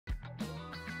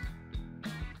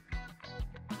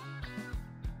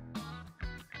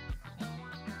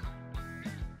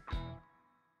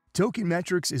Token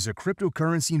Metrics is a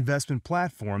cryptocurrency investment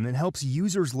platform that helps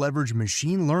users leverage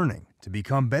machine learning to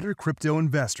become better crypto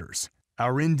investors.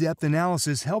 Our in-depth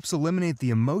analysis helps eliminate the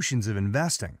emotions of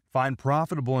investing, find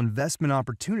profitable investment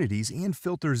opportunities, and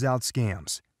filters out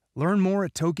scams. Learn more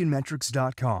at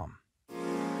tokenmetrics.com.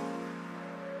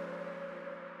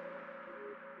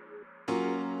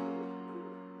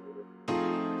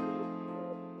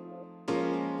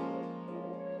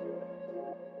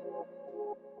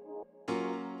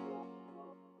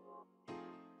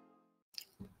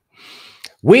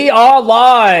 We are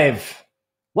live.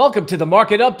 Welcome to the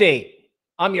market update.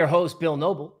 I'm your host, Bill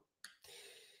Noble.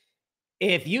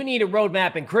 If you need a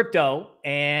roadmap in crypto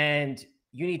and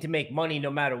you need to make money no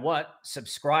matter what,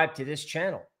 subscribe to this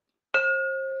channel.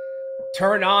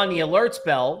 Turn on the alerts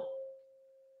bell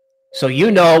so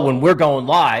you know when we're going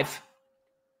live.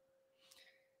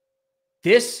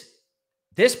 This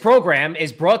program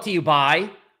is brought to you by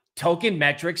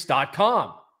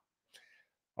tokenmetrics.com.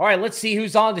 All right, let's see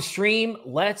who's on the stream.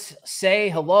 Let's say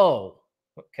hello.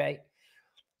 Okay.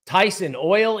 Tyson,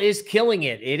 oil is killing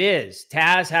it. It is.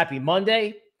 Taz, happy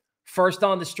Monday. First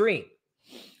on the stream.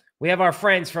 We have our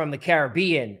friends from the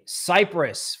Caribbean.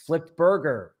 Cyprus, Flipped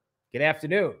Burger. Good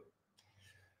afternoon.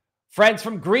 Friends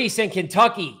from Greece and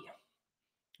Kentucky.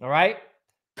 All right.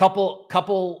 Couple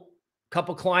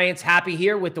clients happy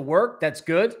here with the work. That's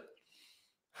good.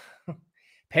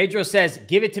 Pedro says,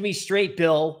 give it to me straight,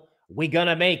 Bill. We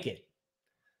gonna make it.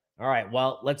 All right,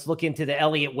 well, let's look into the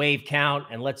Elliot wave count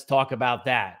and let's talk about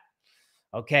that.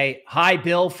 Okay, hi,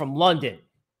 Bill from London.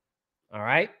 All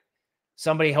right,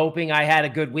 somebody hoping I had a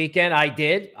good weekend. I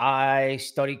did. I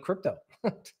studied crypto.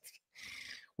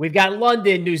 We've got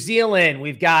London, New Zealand.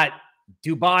 We've got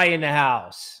Dubai in the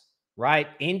house, right?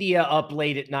 India up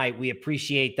late at night. We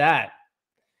appreciate that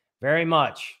very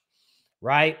much,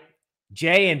 right?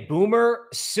 Jay and Boomer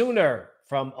Sooner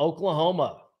from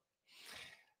Oklahoma.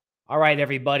 All right,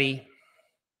 everybody.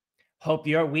 Hope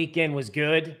your weekend was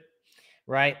good,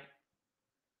 right?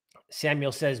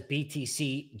 Samuel says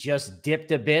BTC just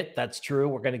dipped a bit. That's true.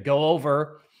 We're going to go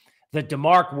over the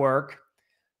DeMark work.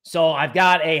 So I've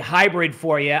got a hybrid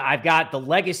for you. I've got the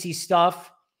legacy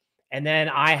stuff, and then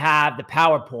I have the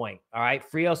PowerPoint. All right.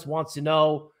 Frios wants to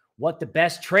know what the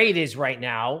best trade is right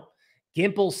now.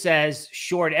 Gimple says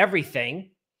short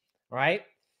everything, right?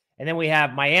 And then we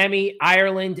have Miami,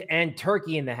 Ireland, and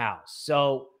Turkey in the house.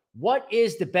 So what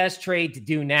is the best trade to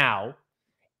do now?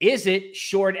 Is it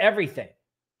short everything?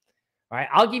 All right,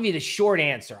 I'll give you the short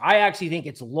answer. I actually think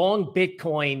it's long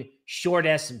Bitcoin, short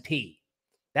S&P.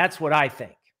 That's what I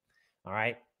think. All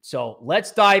right, so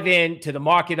let's dive into the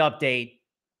market update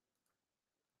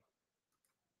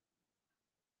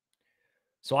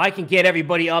so I can get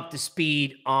everybody up to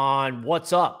speed on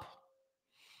what's up,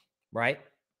 right?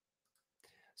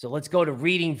 So let's go to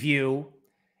reading view,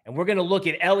 and we're going to look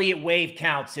at Elliott wave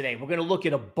counts today. We're going to look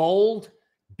at a bold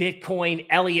Bitcoin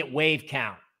Elliott wave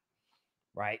count,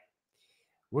 right?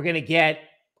 We're going to get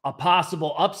a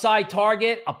possible upside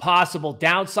target, a possible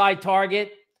downside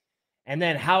target, and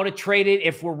then how to trade it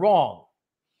if we're wrong.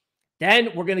 Then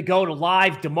we're going to go to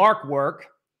live DeMark work,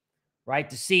 right,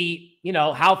 to see, you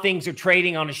know, how things are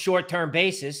trading on a short-term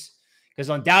basis, because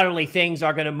undoubtedly things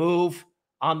are going to move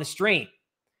on the stream,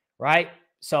 right?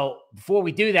 So before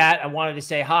we do that, I wanted to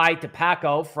say hi to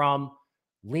Paco from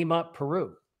Lima,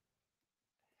 Peru.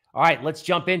 All right, let's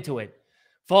jump into it.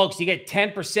 Folks, you get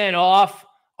 10% off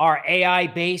our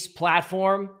AI-based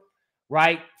platform,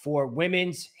 right, for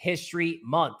Women's History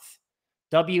Month.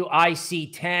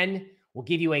 WIC10 will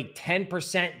give you a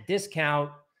 10%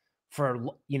 discount for,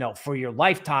 you know, for your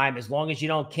lifetime as long as you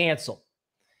don't cancel.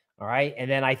 All right, and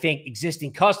then I think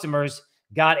existing customers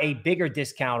got a bigger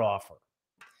discount offer.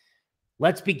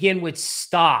 Let's begin with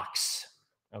stocks,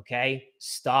 okay?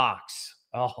 Stocks.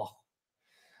 Oh, all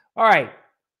right.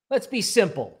 Let's be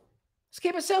simple. Let's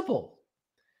keep it simple.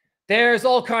 There's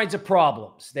all kinds of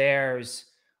problems. There's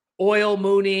oil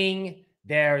mooning.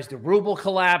 There's the ruble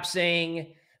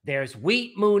collapsing. There's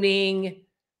wheat mooning.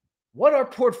 What are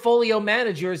portfolio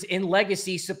managers in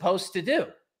legacy supposed to do,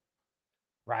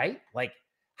 right? Like,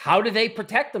 how do they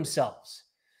protect themselves?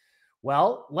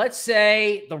 Well, let's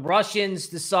say the Russians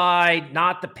decide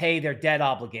not to pay their debt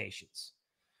obligations,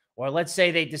 or let's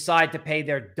say they decide to pay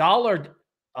their dollar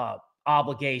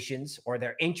obligations or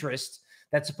their interest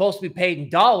that's supposed to be paid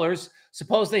in dollars.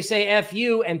 Suppose they say F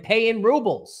you and pay in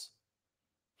rubles.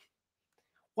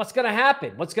 What's going to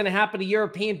happen? What's going to happen to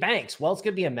European banks? Well, it's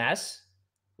going to be a mess,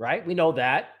 right? We know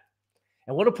that.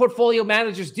 And what do portfolio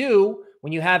managers do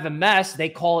when you have a mess? They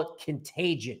call it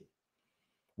contagion,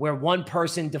 where one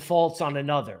person defaults on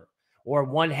another, or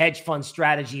one hedge fund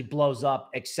strategy blows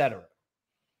up, etc.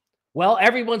 Well,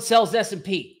 everyone sells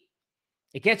S&P.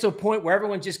 It gets to a point where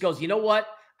everyone just goes, you know what?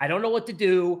 I don't know what to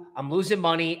do. I'm losing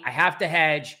money. I have to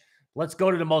hedge. Let's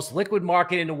go to the most liquid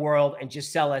market in the world and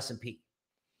just sell S&P.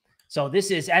 So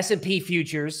this is S&P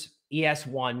futures,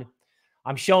 ES1.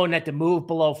 I'm showing that the move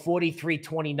below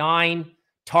 43.29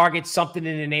 targets something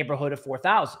in the neighborhood of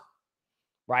 4,000,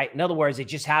 right? In other words, they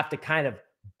just have to kind of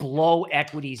blow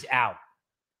equities out.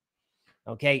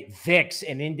 Okay, VIX,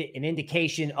 an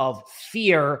indication of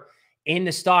fear in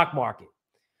the stock market.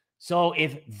 So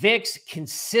if VIX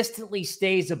consistently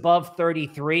stays above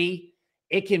 33,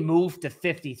 it can move to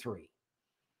 53,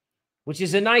 which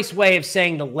is a nice way of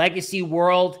saying the legacy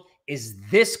world is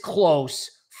this close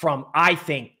from, I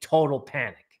think, total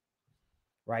panic,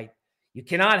 right? You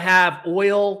cannot have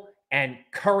oil and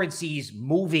currencies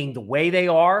moving the way they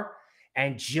are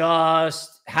and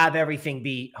just have everything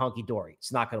be hunky-dory.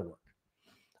 It's not going to work.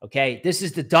 Okay, this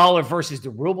is the dollar versus the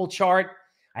ruble chart.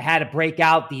 I had to break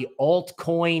out the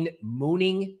altcoin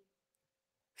mooning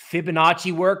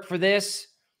Fibonacci work for this.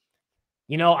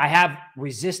 You know, I have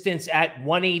resistance at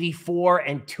 184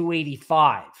 and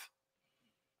 285.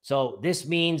 So this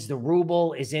means the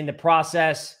ruble is in the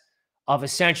process of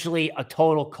essentially a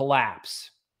total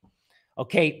collapse.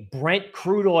 Okay, Brent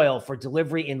crude oil for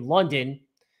delivery in London,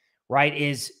 right,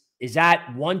 is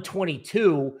at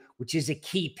 122, which is a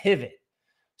key pivot.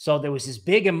 So there was this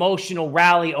big emotional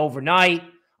rally overnight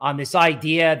on this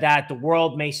idea that the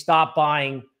world may stop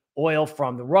buying oil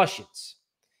from the Russians.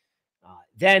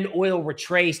 Then oil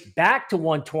retraced back to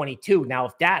 122. Now,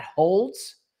 if that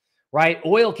holds, right,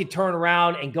 oil could turn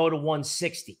around and go to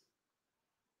 160.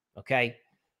 Okay.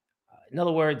 In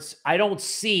other words, I don't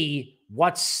see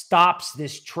what stops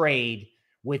this trade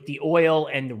with the oil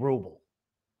and the ruble.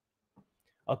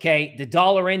 Okay. The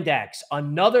dollar index,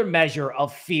 another measure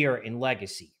of fear in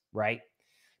legacy, right?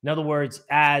 In other words,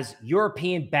 as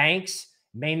European banks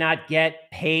may not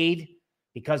get paid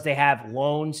because they have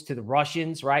loans to the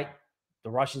Russians, right? The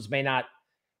Russians may not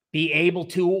be able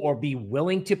to or be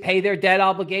willing to pay their debt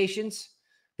obligations.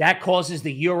 That causes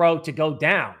the euro to go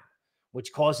down,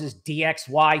 which causes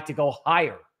DXY to go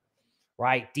higher,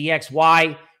 right?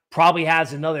 DXY probably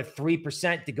has another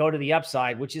 3% to go to the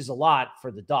upside, which is a lot for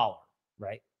the dollar,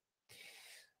 right?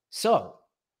 So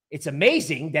it's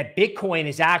amazing that Bitcoin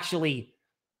is actually,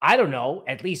 I don't know,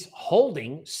 at least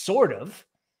holding sort of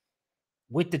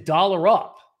with the dollar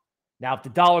up. Now, if the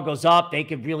dollar goes up, they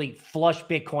could really flush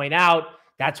Bitcoin out.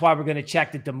 That's why we're going to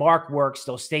check that the mark works,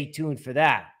 so stay tuned for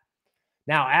that.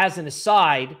 Now, as an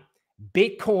aside,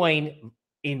 Bitcoin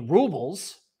in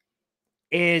rubles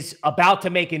is about to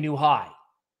make a new high.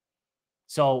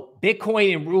 So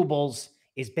Bitcoin in rubles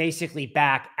is basically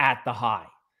back at the high.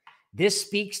 This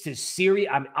speaks to serious,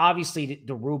 I mean, obviously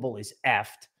the ruble is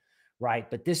effed, right?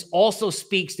 But this also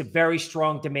speaks to very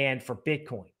strong demand for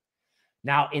Bitcoin.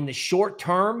 Now, in the short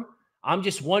term, I'm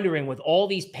just wondering, with all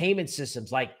these payment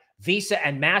systems like Visa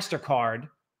and MasterCard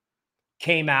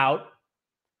came out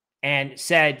and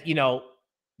said, you know,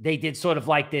 they did sort of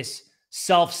like this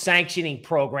self-sanctioning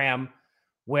program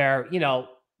where, you know,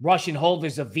 Russian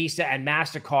holders of Visa and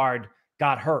MasterCard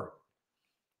got hurt,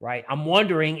 right? I'm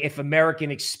wondering if American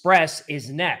Express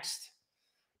is next.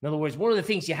 In other words, one of the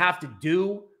things you have to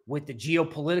do with the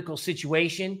geopolitical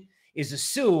situation is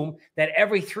assume that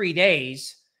every 3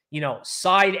 days, you know,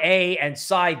 side A and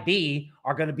side B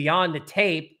are going to be on the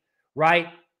tape, right?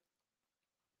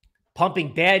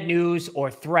 Pumping bad news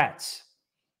or threats.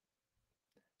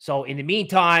 So in the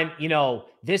meantime, you know,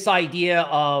 this idea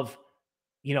of,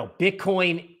 you know,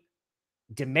 Bitcoin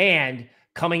demand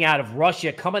coming out of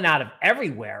Russia, coming out of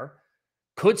everywhere,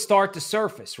 could start to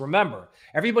surface. Remember,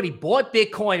 everybody bought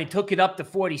Bitcoin and took it up to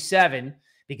 47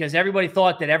 because everybody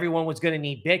thought that everyone was going to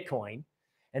need Bitcoin.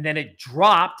 And then it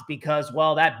dropped because,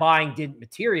 well, that buying didn't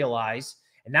materialize.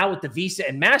 And now with the Visa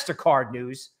and MasterCard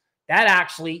news, that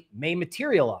actually may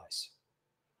materialize.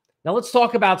 Now let's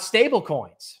talk about stable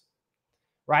coins,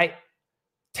 right?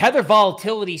 Tether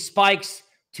volatility spikes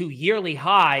to yearly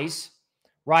highs,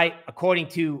 right? According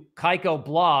to Kaiko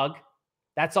blog,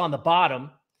 that's on the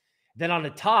bottom. Then on the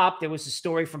top, there was a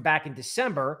story from back in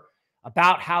December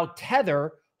about how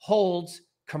Tether holds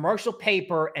commercial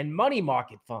paper and money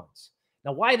market funds.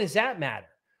 Now, why does that matter?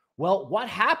 Well, what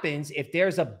happens if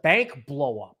there's a bank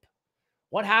blow up?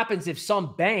 What happens if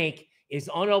some bank is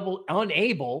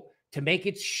unable to make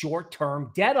its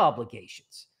short-term debt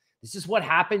obligations? This is what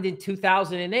happened in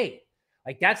 2008.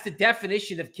 Like, that's the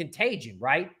definition of contagion,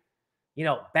 right? You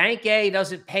know, Bank A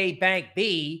doesn't pay Bank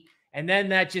B, and then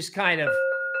that just kind of,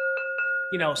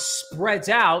 you know, spreads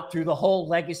out through the whole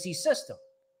legacy system,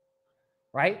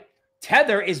 right?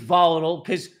 Tether is volatile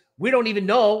because We don't even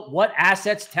know what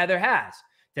assets Tether has.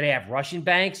 Do they have Russian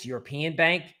banks, European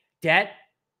bank debt?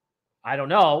 I don't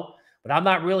know, but I'm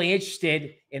not really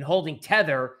interested in holding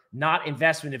Tether, not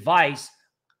investment advice.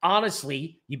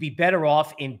 Honestly, you'd be better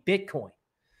off in Bitcoin.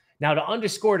 Now, to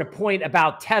underscore the point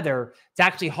about Tether, it's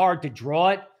actually hard to draw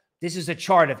it. This is a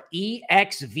chart of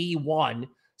EXV1,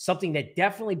 something that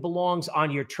definitely belongs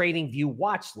on your TradingView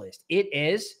watch list. It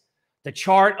is the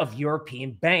chart of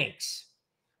European banks,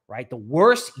 right? The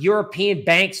worse European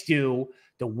banks do,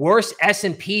 the worse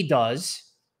S&P does,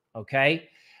 okay?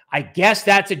 I guess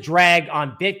that's a drag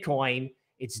on Bitcoin.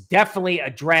 It's definitely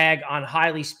a drag on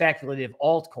highly speculative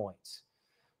altcoins.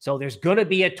 So there's going to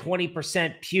be a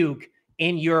 20% puke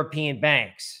in European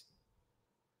banks.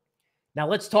 Now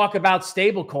let's talk about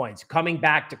stablecoins, coming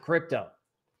back to crypto.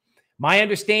 My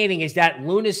understanding is that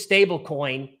Luna's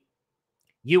stablecoin,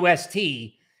 UST,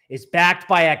 is backed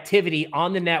by activity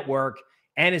on the network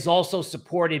and is also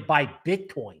supported by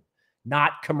Bitcoin,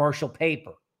 not commercial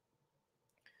paper.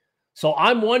 So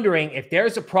I'm wondering if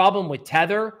there's a problem with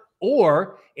Tether,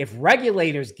 or if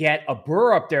regulators get a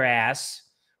burr up their ass,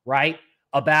 right,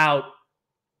 about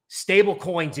stable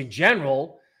coins in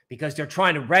general, because they're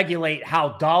trying to regulate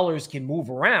how dollars can move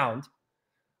around.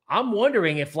 I'm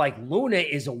wondering if like Luna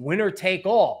is a winner take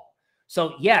all.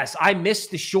 So yes, I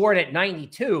missed the short at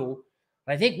 92.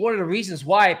 But I think one of the reasons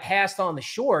why I passed on the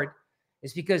short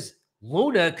is because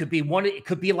Luna could be it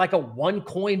could be like a one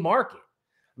coin market.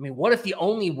 I mean, what if the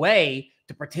only way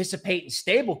to participate in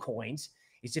stable coins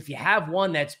is if you have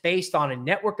one that's based on a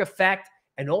network effect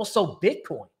and also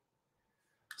Bitcoin?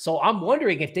 So I'm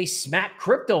wondering if they smack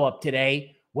crypto up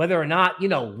today, whether or not, you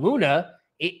know, Luna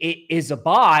it is a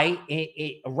buy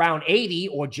around 80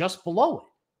 or just below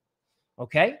it.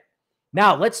 Okay.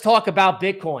 Now let's talk about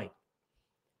Bitcoin.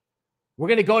 We're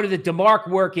going to go to the DeMark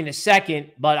work in a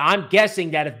second, but I'm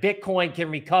guessing that if Bitcoin can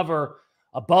recover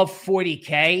above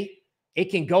 40K,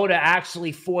 it can go to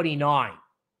actually 49.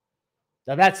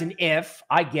 Now that's an if.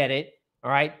 I get it. All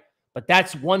right. But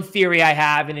that's one theory I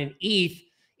have. And in ETH,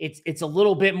 it's a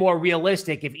little bit more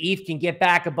realistic. If ETH can get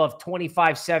back above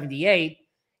 2578,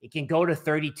 it can go to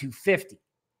 3250.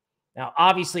 Now,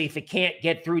 obviously, if it can't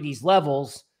get through these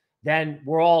levels, then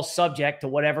we're all subject to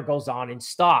whatever goes on in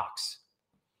stocks.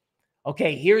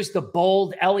 Okay, here's the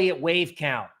bold Elliot wave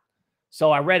count.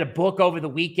 So I read a book over the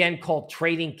weekend called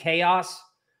Trading Chaos.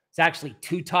 It's actually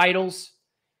 2 titles,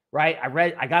 right?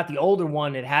 I got the older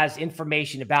one that has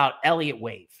information about Elliot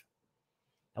wave.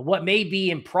 And what may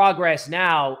be in progress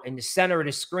now in the center of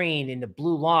the screen in the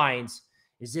blue lines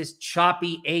is this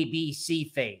choppy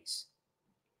ABC phase.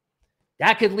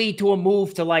 That could lead to a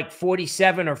move to like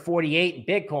 47 or 48 in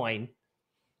Bitcoin,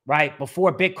 right?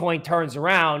 Before Bitcoin turns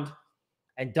around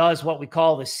and does what we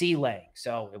call the C leg.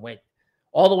 So it went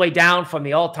all the way down from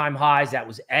the all-time highs. That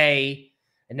was A.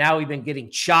 And now we've been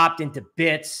getting chopped into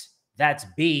bits. That's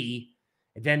B.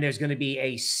 And then there's going to be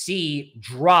a C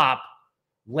drop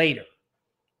later.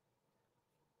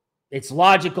 It's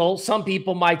logical. Some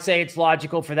people might say it's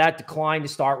logical for that decline to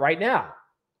start right now.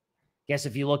 Guess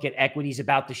if you look at equities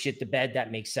about to shit the bed, that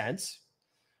makes sense,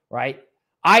 right?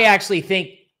 I actually think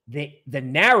the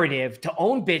narrative to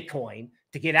own Bitcoin,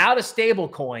 to get out of stable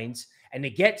coins, and to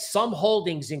get some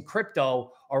holdings in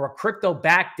crypto or a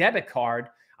crypto-backed debit card,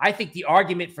 I think the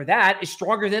argument for that is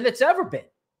stronger than it's ever been.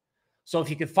 So if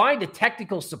you could find a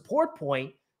technical support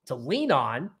point to lean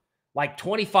on, like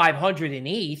 2,500 in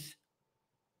ETH,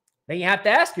 then you have to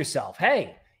ask yourself,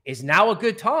 hey, is now a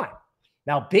good time?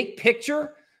 Now, big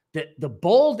picture, the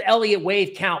bold Elliott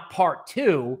wave count part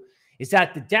 2 is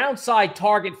that the downside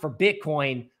target for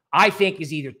Bitcoin, I think,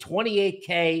 is either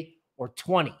 28K or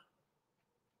 20.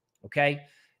 Okay.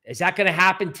 Is that going to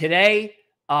happen today?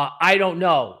 I don't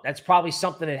know. That's probably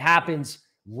something that happens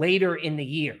later in the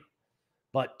year.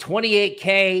 But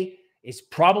 28K is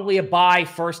probably a buy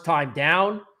first time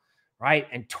down, right?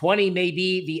 And 20 may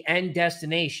be the end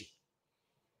destination.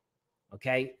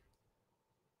 Okay.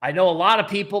 I know a lot of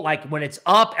people, like when it's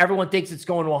up, everyone thinks it's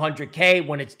going to 100K.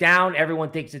 When it's down,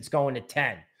 everyone thinks it's going to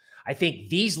 10. I think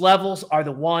these levels are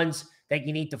the ones that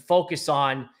you need to focus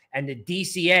on. And the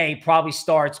DCA probably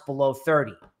starts below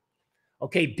 30.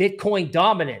 Okay, Bitcoin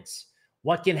dominance.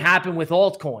 What can happen with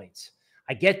altcoins?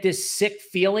 I get this sick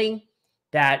feeling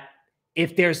that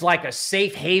if there's like a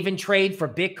safe haven trade for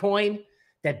Bitcoin,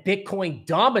 that Bitcoin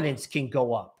dominance can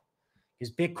go up.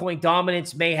 Because Bitcoin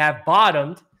dominance may have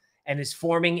bottomed and is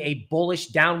forming a bullish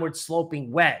downward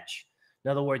sloping wedge.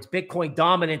 In other words, Bitcoin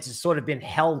dominance has sort of been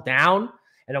held down.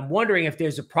 And I'm wondering if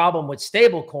there's a problem with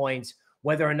stable coins,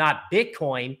 whether or not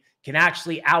Bitcoin can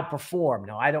actually outperform.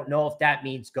 Now, I don't know if that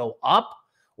means go up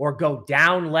or go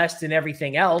down less than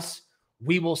everything else,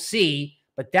 We will see,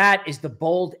 but that is the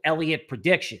bold Elliot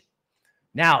prediction.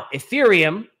 Now,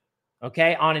 Ethereum,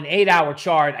 okay, on an 8-hour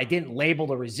chart, I didn't label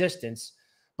the resistance,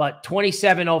 but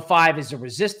 2705 is a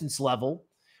resistance level,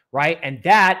 right? And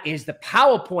that is the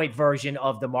PowerPoint version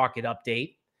of the market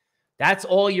update. That's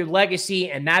all your legacy,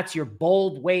 and that's your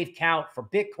bold wave count for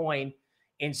Bitcoin.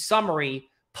 In summary,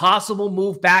 possible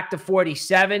move back to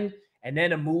 47 and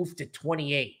then a move to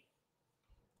 28.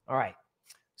 All right.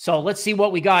 So let's see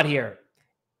what we got here.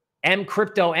 M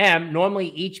Crypto M, normally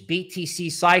each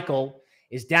BTC cycle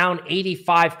is down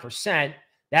 85%.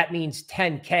 That means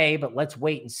 10K, but let's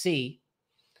wait and see.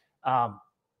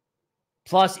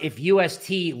 Plus, if UST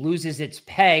loses its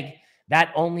peg,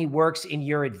 that only works in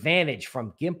your advantage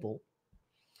from Gimple.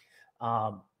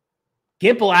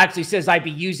 Gimple actually says I'd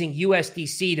be using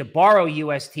USDC to borrow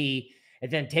UST and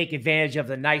then take advantage of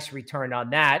the nice return on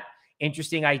that.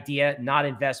 Interesting idea, not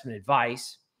investment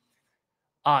advice.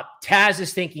 Taz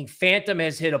is thinking Phantom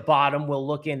has hit a bottom. We'll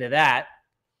look into that.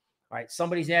 All right,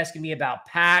 somebody's asking me about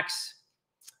PAX.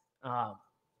 All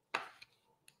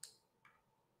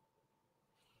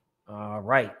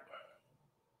right.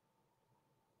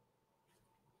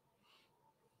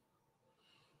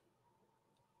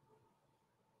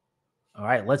 All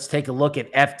right, let's take a look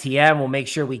at FTM. We'll make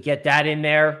sure we get that in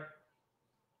there.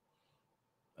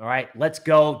 All right, let's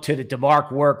go to the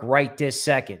DeMark work right this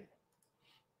second.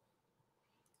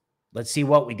 Let's see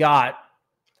what we got.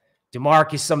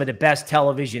 DeMark is some of the best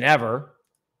television ever.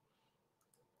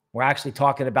 We're actually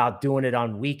talking about doing it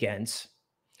on weekends.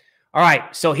 All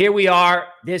right, so here we are.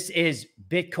 This is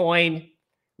Bitcoin.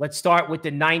 Let's start with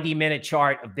the 90-minute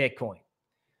chart of Bitcoin.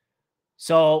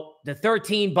 So the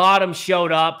 13 bottom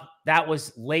showed up. That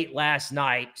was late last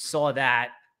night. Saw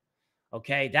that.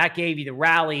 Okay, that gave you the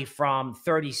rally from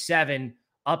 37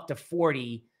 up to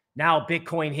 40. Now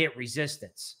Bitcoin hit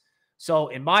resistance. So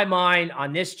in my mind,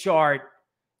 on this chart,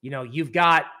 you know, you've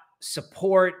got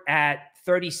support at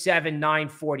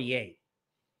 37,948,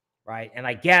 right? And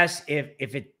I guess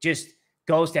if it just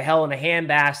goes to hell in a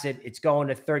handbasket, it's going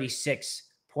to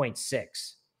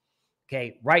 36.6.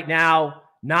 Okay, right now,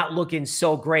 not looking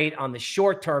so great on the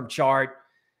short-term chart.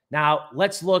 Now,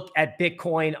 let's look at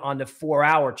Bitcoin on the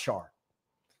 4-hour chart.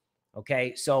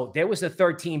 Okay, so there was a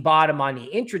 13 bottom on the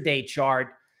intraday chart.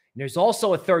 And there's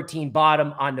also a 13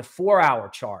 bottom on the 4-hour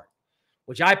chart,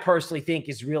 which I personally think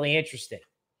is really interesting.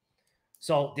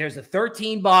 So there's a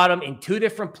 13 bottom in two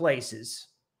different places.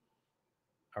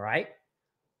 All right.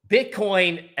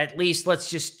 Bitcoin, at least, let's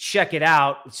just check it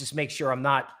out. Let's just make sure I'm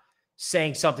not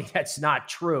saying something that's not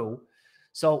true.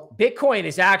 So Bitcoin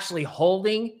is actually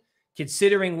holding,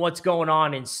 considering what's going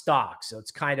on in stocks. So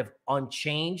it's kind of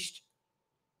unchanged,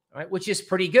 all right, which is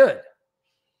pretty good.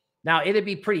 Now, it'd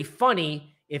be pretty funny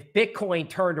if Bitcoin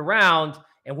turned around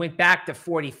and went back to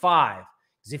 45.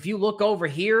 Because if you look over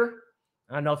here,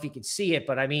 I don't know if you can see it,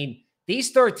 but I mean,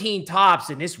 these 13 tops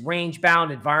in this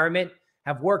range-bound environment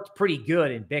have worked pretty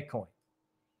good in Bitcoin.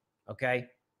 Okay?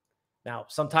 Now,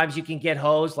 sometimes you can get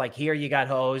hosed. Like here, you got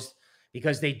hosed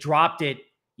because they dropped it,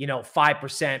 you know,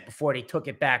 5% before they took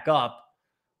it back up.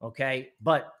 Okay?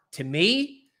 But to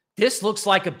me, this looks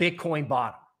like a Bitcoin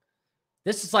bottom.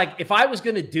 This is like, if I was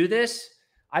going to do this,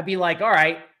 I'd be like, all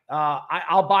right,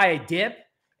 I'll buy a dip,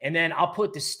 and then I'll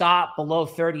put the stop below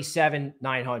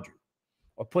 37,900,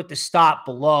 or put the stop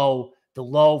below the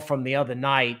low from the other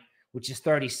night, which is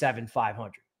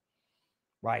 37,500,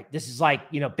 right? This is like,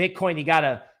 you know, Bitcoin, you got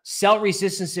to sell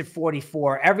resistance at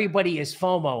 44. Everybody is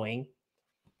FOMOing,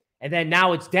 and then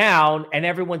now it's down, and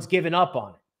everyone's given up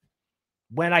on it.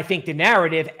 When I think the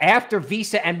narrative after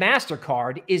Visa and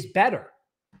MasterCard is better.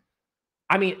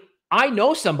 I mean, I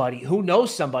know somebody who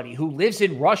knows somebody who lives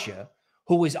in Russia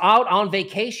who is out on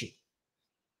vacation,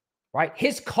 right?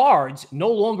 His cards no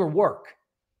longer work.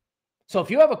 So if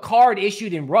you have a card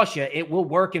issued in Russia, it will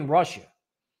work in Russia.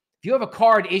 If you have a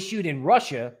card issued in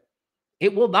Russia,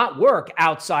 it will not work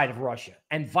outside of Russia,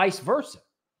 and vice versa,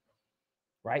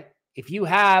 right? If you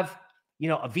have, you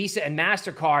know, a Visa and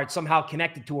MasterCard somehow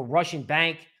connected to a Russian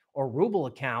bank or ruble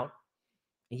account,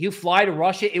 and you fly to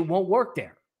Russia, it won't work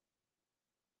there.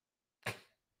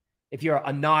 If you're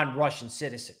a non-Russian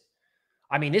citizen.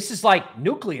 I mean, this is like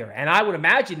nuclear, and I would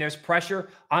imagine there's pressure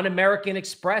on American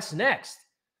Express next.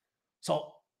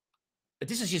 So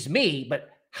this is just me, but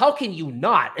how can you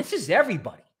not? This is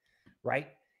everybody, right?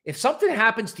 If something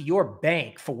happens to your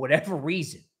bank for whatever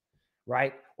reason,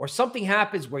 right, or something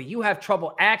happens where you have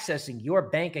trouble accessing your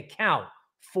bank account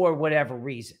for whatever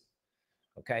reason,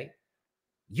 okay,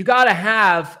 you got to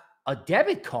have a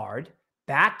debit card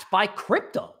backed by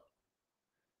crypto.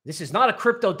 This is not a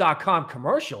crypto.com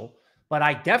commercial, but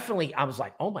I was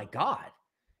like, oh my God,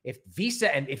 if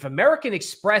Visa and if American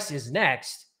Express is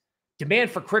next,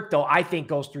 demand for crypto, I think,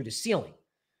 goes through the ceiling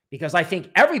because I think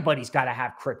everybody's got to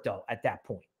have crypto at that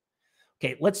point.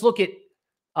 Okay, let's look at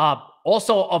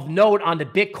also of note on the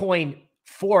Bitcoin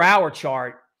 4-hour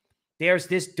chart, there's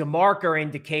this DeMarker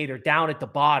indicator down at the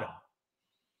bottom.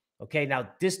 Okay, now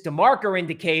this DeMarker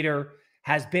indicator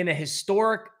has been a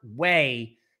historic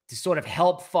way to sort of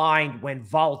help find when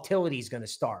volatility is going to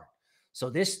start. So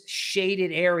this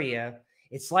shaded area,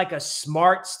 it's like a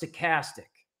smart stochastic.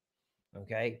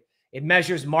 Okay, it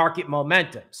measures market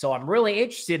momentum. So I'm really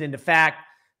interested in the fact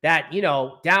that, you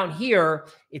know, down here,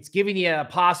 it's giving you a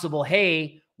possible,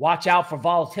 hey, watch out for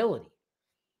volatility.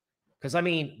 Because, I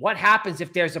mean, what happens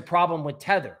if there's a problem with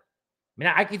Tether? I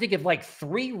mean, I can think of like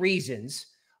 3 reasons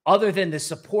other than the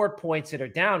support points that are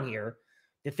down here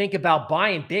to think about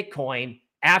buying Bitcoin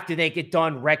after they get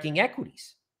done wrecking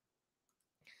equities.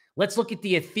 Let's look at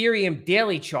the Ethereum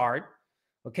daily chart.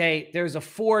 Okay, there's a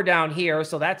 4 down here,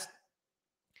 so that's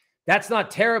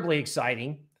not terribly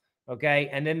exciting. Okay,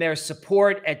 and then there's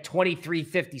support at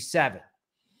 2357.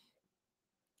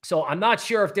 So I'm not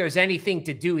sure if there's anything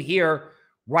to do here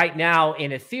right now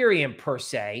in Ethereum per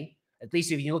se, at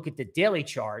least if you look at the daily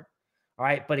chart. All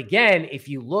right, but again, if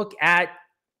you look at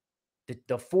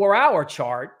the 4-hour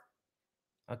chart,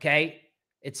 okay,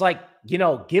 it's like, you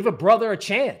know, give a brother a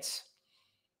chance.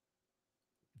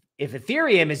 If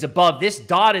Ethereum is above this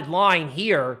dotted line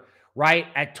here, right,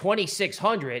 at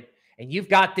 2,600, and you've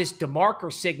got this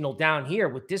DeMarker signal down here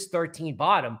with this 13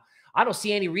 bottom, I don't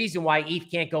see any reason why ETH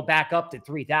can't go back up to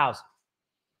 3,000,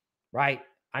 right?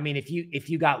 I mean, if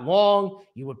you got long,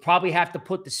 you would probably have to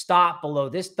put the stop below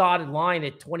this dotted line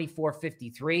at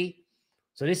 24.53.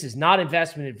 So this is not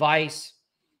investment advice,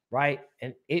 right?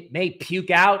 And it may puke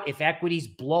out if equities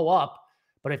blow up.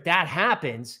 But if that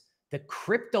happens, the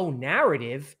crypto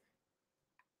narrative,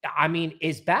 I mean,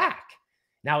 is back.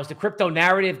 Now, is the crypto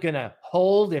narrative going to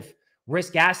hold if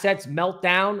risk assets melt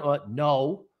down?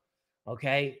 No.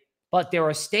 Okay. But there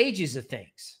are stages of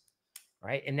things,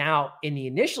 right? And now in the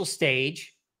initial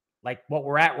stage, like what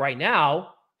we're at right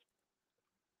now,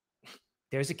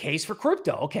 there's a case for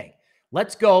crypto. Okay.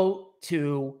 Let's go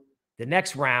to the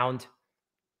next round.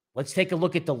 Let's take a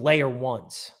look at the layer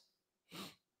ones. Let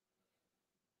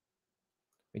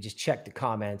me just check the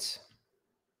comments.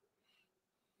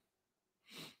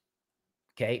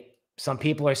 Okay. Some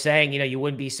people are saying, you know, you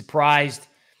wouldn't be surprised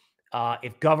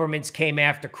if governments came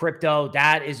after crypto.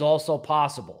 That is also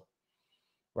possible,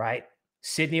 right?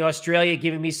 Sydney, Australia,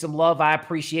 giving me some love. I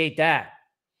appreciate that.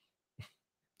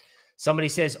 Somebody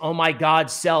says, oh my God,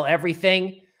 sell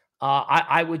everything.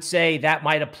 I would say that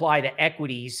might apply to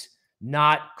equities,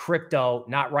 not crypto,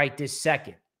 not right this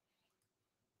second.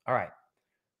 All right.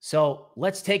 So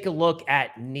let's take a look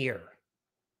at NEAR.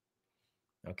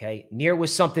 Okay. NEAR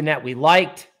was something that we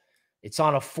liked. It's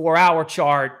on a 4-hour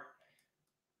chart.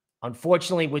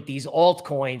 Unfortunately, with these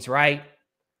altcoins, right?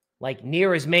 Like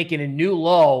NEAR is making a new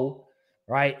low,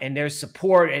 right? And there's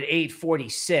support at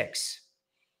 846.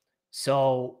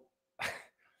 So,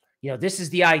 you know, this is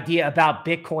the idea about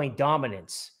Bitcoin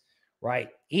dominance, right?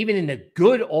 Even in the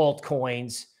good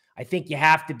altcoins, I think you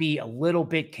have to be a little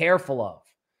bit careful of.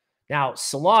 Now,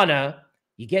 Solana,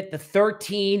 you get the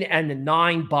 13 and the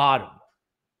 9 bottom.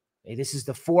 Okay, this is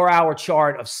the 4-hour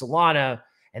chart of Solana.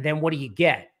 And then what do you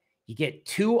get? You get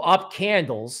 2 up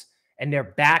candles and they're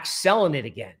back selling it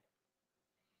again.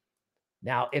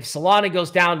 Now, if Solana goes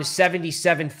down to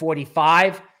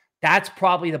 77.45, that's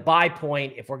probably the buy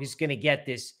point if we're just going to get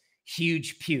this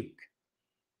huge puke,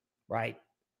 right?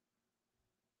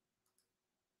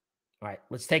 All right,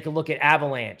 let's take a look at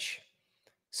Avalanche.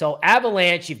 So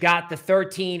Avalanche, you've got the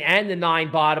 13 and the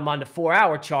 9 bottom on the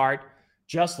 4-hour chart,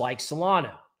 just like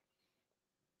Solana.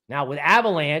 Now with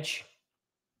Avalanche,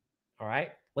 all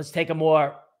right, let's take a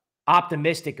more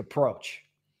optimistic approach.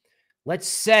 Let's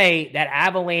say that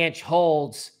Avalanche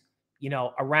holds, you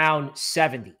know, around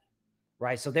 70,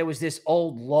 right? So there was this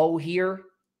old low here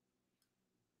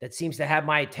that seems to have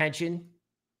my attention.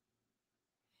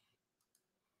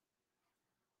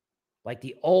 Like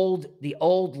the old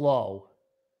low.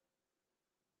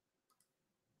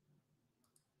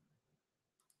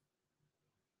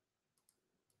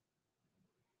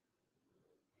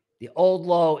 The old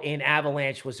low in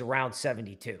Avalanche was around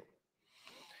 72.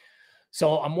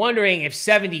 So I'm wondering if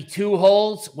 72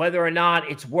 holds, whether or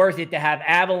not it's worth it to have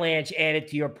Avalanche added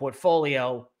to your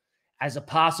portfolio as a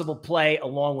possible play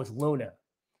along with Luna.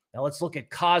 Now let's look at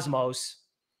Cosmos.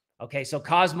 Okay, so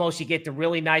Cosmos, you get the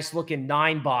really nice looking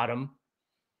 9 bottom,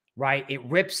 right? It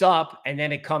rips up and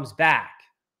then it comes back.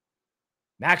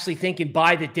 I'm actually thinking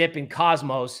buy the dip in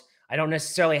Cosmos. I don't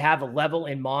necessarily have a level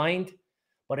in mind,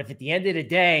 But if at the end of the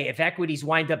day, if equities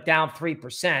wind up down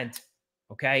 3%,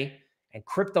 okay, and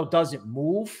crypto doesn't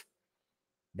move,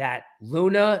 that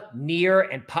Luna,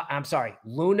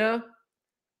 Luna,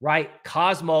 right,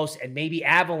 Cosmos, and maybe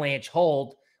Avalanche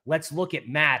hold. Let's look at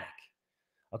Matic.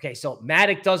 Okay, so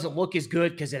Matic doesn't look as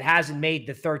good because it hasn't made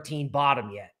the 13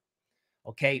 bottom yet.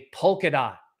 Okay,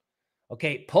 Polkadot.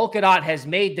 Okay, Polkadot has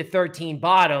made the 13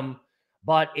 bottom,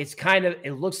 but it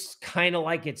looks kind of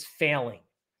like it's failing,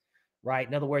 right?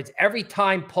 In other words, every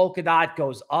time Polkadot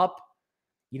goes up,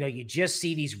 you just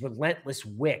see these relentless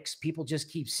wicks. People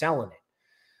just keep selling it.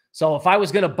 So if I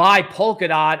was going to buy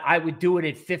Polkadot, I would do it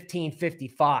at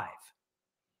 15.55.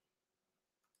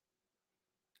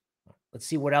 Let's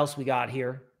see what else we got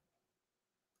here.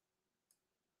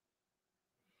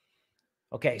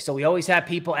 Okay, so we always have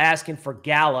people asking for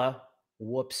Gala.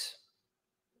 Whoops.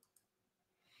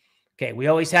 Okay, we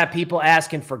always have people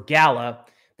asking for Gala.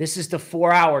 This is the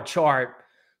 4-hour chart.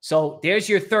 So there's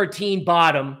your 13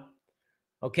 bottom.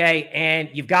 Okay, and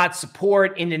you've got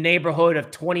support in the neighborhood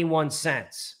of 21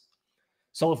 cents.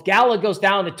 So if Gala goes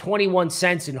down to 21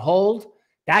 cents and hold,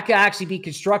 that could actually be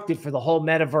constructive for the whole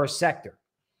metaverse sector,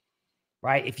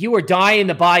 right? If you were dying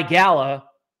to buy Gala,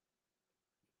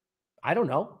 I don't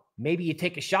know, maybe you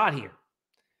take a shot here.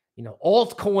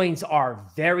 Altcoins are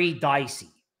very dicey.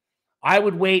 I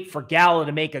would wait for Gala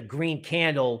to make a green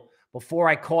candle before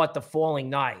I caught the falling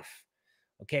knife.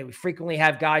 Okay, we frequently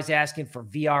have guys asking for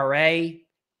VRA.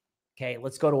 Okay,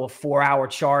 let's go to a 4-hour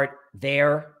chart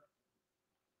there.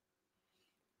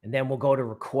 And then we'll go to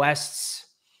requests.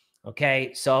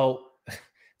 Okay, so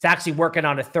it's actually working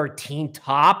on a 13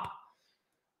 top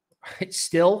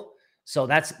still. So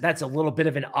that's a little bit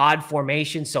of an odd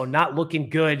formation. So not looking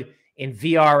good in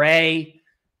VRA,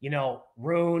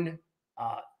 Rune,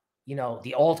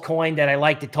 the altcoin that I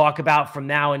like to talk about from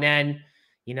now and then.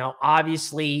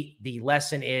 Obviously the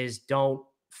lesson is don't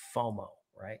FOMO,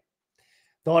 right?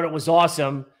 Thought it was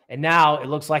awesome. And now it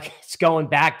looks like it's going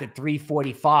back to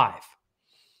 345.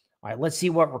 All right, let's see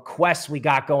what requests we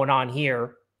got going on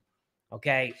here.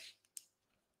 Okay.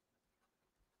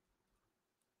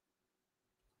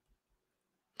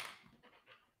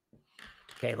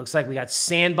 Okay, looks like we got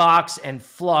Sandbox and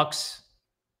Flux.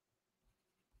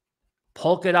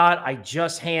 Polkadot I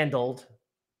just handled.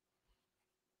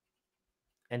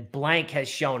 And Blank has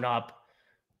shown up.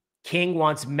 King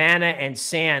wants Mana and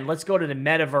Sand. Let's go to the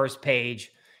Metaverse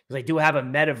page because I do have a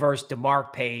Metaverse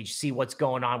DeMark page. See what's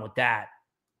going on with that.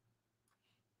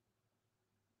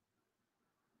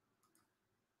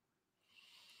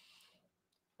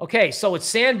 Okay, so with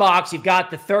Sandbox, you've got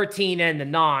the 13 and the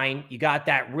 9. You got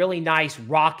that really nice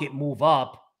rocket move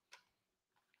up.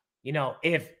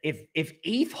 If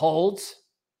ETH holds,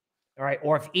 all right,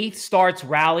 or if ETH starts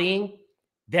rallying,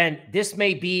 then this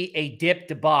may be a dip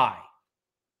to buy.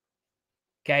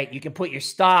 Okay, you can put your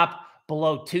stop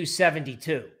below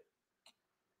 272.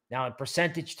 Now, in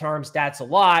percentage terms, that's a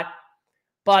lot.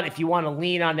 But if you want to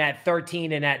lean on that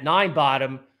 13 and that 9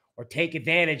 bottom or take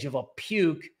advantage of a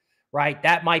puke, right,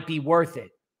 that might be worth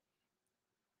it.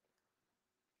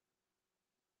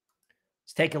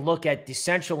 Let's take a look at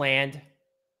Decentraland.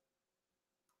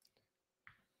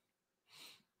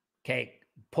 Okay,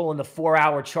 pulling the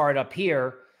 4-hour chart up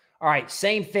here. All right,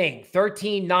 same thing.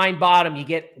 13, 9 bottom, you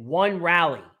get one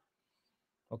rally.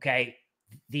 Okay,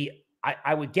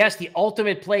 I would guess the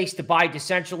ultimate place to buy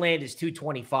Decentraland is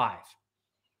 225.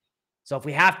 So if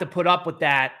we have to put up with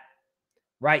that,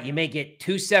 right, you may get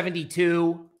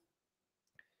 272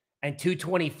 and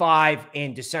 225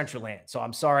 in Decentraland. So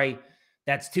I'm sorry,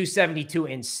 that's 272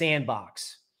 in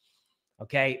Sandbox.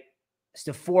 Okay, it's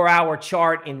the 4-hour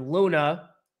chart in Luna.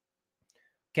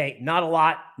 Okay, not a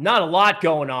lot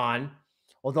going on.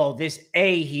 Although this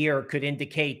A here could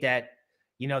indicate that,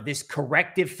 this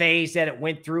corrective phase that it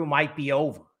went through might be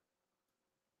over.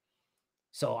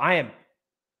 So I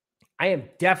am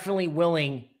definitely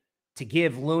willing to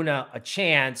give Luna a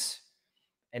chance.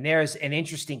 And there's an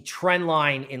interesting trend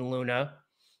line in Luna,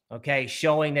 okay,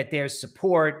 showing that there's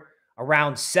support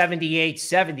around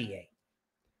 78.78.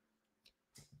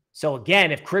 So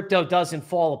again, if crypto doesn't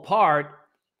fall apart,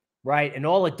 right, and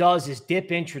all it does is dip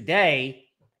intraday,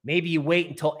 maybe you wait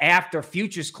until after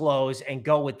futures close and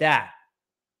go with that.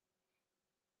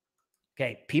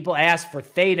 Okay, people ask for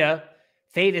Theta.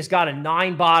 Theta's got a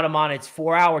 9 bottom on its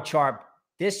 4-hour chart.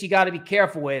 This you got to be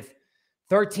careful with.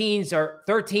 13s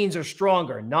are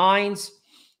stronger. 9s,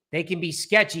 they can be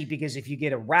sketchy because if you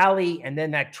get a rally and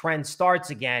then that trend starts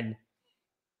again,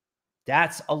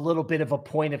 that's a little bit of a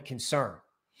point of concern,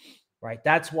 right?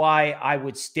 That's why I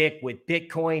would stick with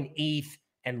Bitcoin, ETH,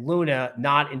 and Luna,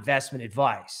 not investment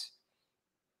advice.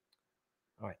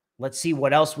 All right, Let's see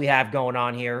what else we have going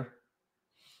on here.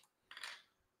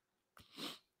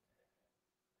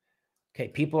 Okay,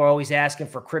 people are always asking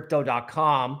for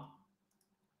crypto.com.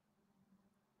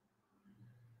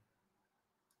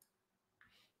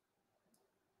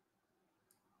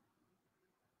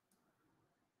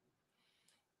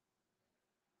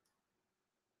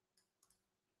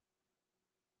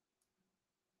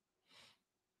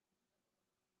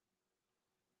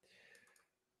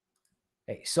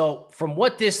 Okay, so from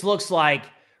what this looks like,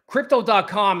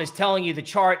 crypto.com is telling you the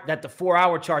chart, that the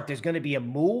 4-hour chart, there's going to be a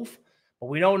move, but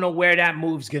we don't know where that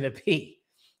move's going to be,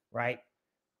 right?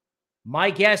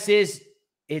 My guess is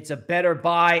it's a better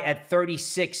buy at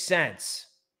 36 cents,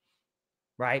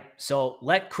 right? So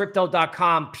let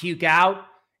crypto.com puke out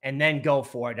and then go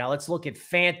for it. Now let's look at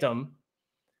Phantom.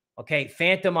 Okay,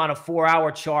 Phantom on a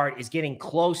 4-hour chart is getting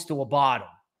close to a bottom.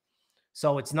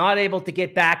 So it's not able to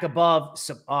get back above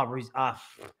support at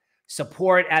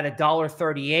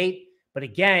 $1.38. But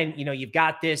again, you know, you've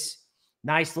got this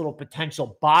nice little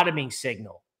potential bottoming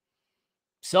signal.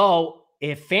 So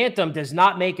if Phantom does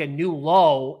not make a new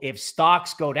low, if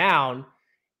stocks go down,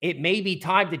 it may be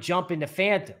time to jump into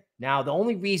Phantom. Now, the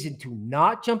only reason to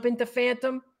not jump into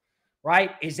Phantom,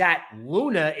 right, is that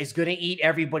Luna is going to eat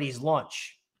everybody's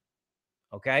lunch.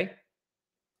 Okay?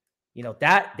 You know,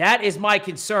 that is my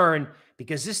concern,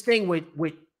 because this thing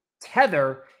with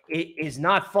Tether, it is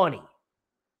not funny.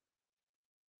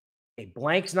 A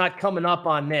blank's not coming up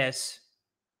on this.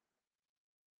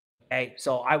 Okay,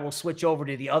 so I will switch over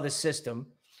to the other system.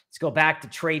 Let's go back to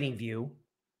Trading View.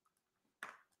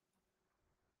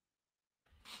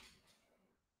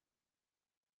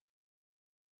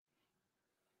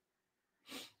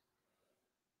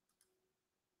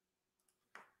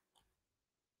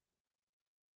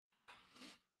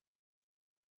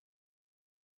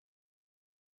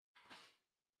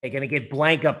 They're going to get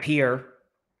blank up here.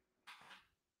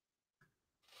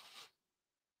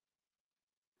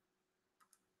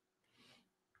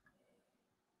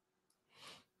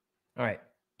 All right.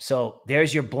 So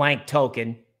there's your blank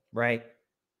token, right?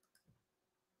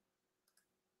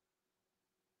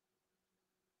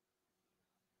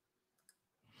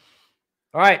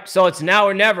 All right. So it's now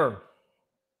or never,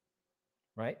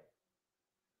 right?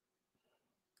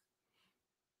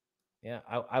 Yeah.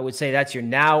 I would say that's your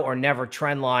now or never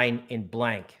trend line in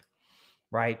blank,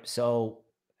 right? So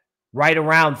right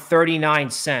around 39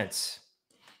 cents,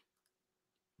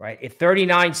 right? If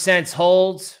 39 cents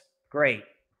holds, great.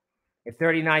 If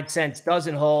 39 cents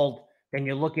doesn't hold, then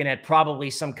you're looking at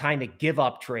probably some kind of give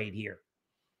up trade here.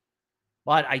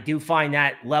 But I do find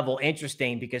that level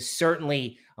interesting, because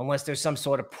certainly, unless there's some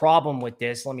sort of problem with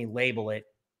this, let me label it.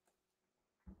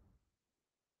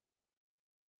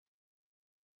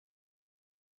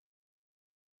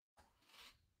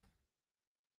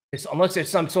 Unless there's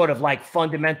some sort of like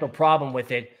fundamental problem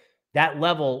with it, that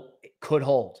level could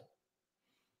hold.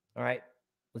 All right,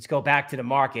 let's go back to the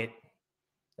market.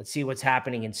 Let's see what's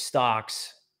happening in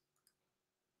stocks.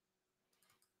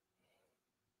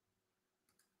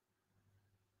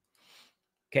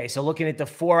 Okay, so looking at the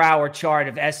 4-hour chart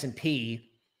of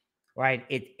S&P, right,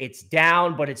 it's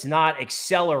down, but it's not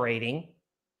accelerating.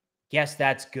 Guess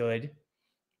that's good,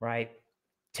 right?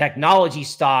 Technology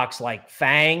stocks like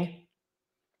FANG,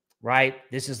 right?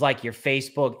 This is like your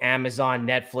Facebook, Amazon,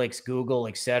 Netflix, Google,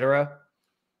 etc.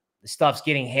 The stuff's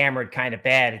getting hammered kind of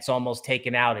bad. It's almost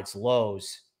taken out its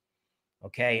lows.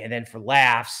 Okay, and then for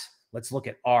laughs, let's look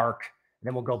at ARK, and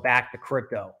then we'll go back to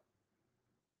crypto.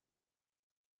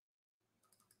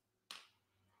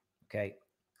 Okay,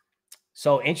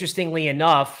 so interestingly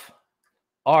enough,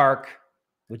 ARK,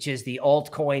 which is the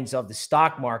altcoins of the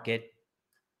stock market,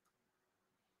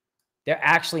 they're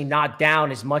actually not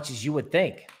down as much as you would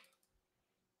think.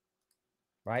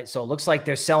 Right? So it looks like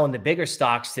they're selling the bigger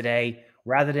stocks today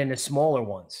rather than the smaller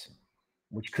ones,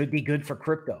 which could be good for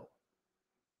crypto.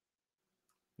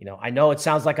 You know, I know it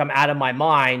sounds like I'm out of my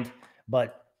mind,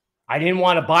 but I didn't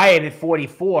want to buy it at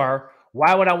 44.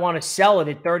 Why would I want to sell it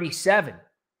at 37?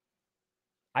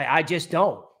 I just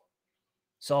don't.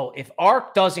 So if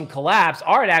ARK doesn't collapse,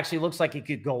 ARK actually looks like it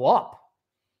could go up.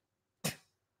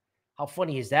 How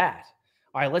funny is that?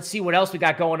 All right, let's see what else we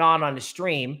got going on the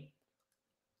stream.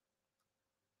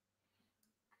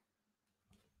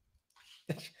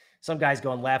 Some guys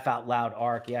going laugh out loud,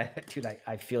 ARK. Yeah, dude,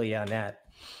 I feel you on that.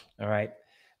 All right.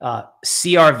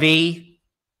 CRV.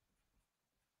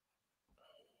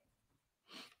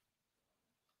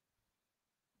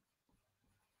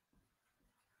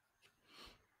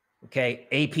 Okay.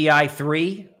 API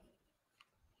 3.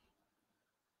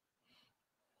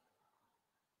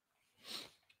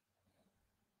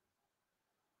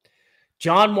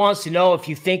 John wants to know if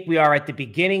you think we are at the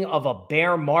beginning of a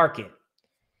bear market.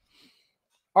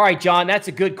 All right, John, that's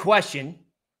a good question.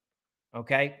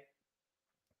 Okay.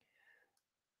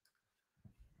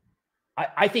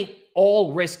 I think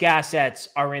all risk assets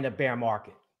are in a bear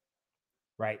market,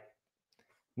 right?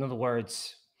 In other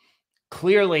words,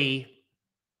 clearly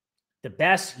the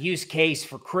best use case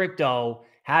for crypto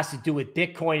has to do with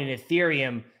Bitcoin and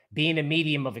Ethereum being a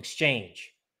medium of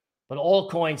exchange. But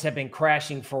altcoins have been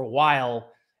crashing for a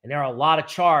while, and there are a lot of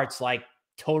charts like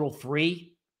Total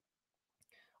 3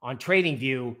 on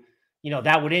TradingView,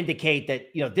 that would indicate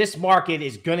that, this market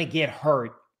is going to get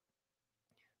hurt.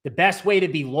 The best way to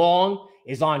be long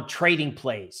is on trading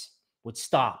plays with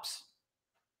stops,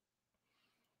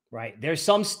 right? There's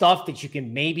some stuff that you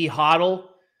can maybe hodl,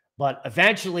 but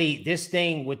eventually this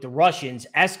thing with the Russians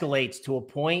escalates to a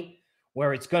point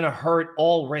where it's going to hurt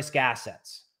all risk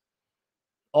assets,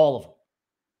 all of them,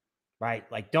 right?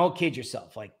 Like, don't kid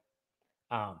yourself. Like,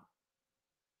 I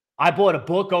bought a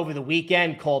book over the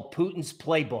weekend called Putin's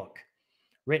Playbook,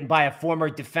 written by a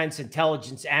former defense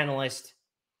intelligence analyst.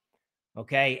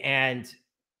 Okay. And,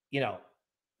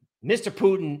 Mr.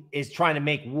 Putin is trying to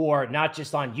make war, not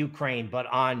just on Ukraine, but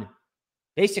on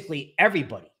basically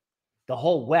everybody, the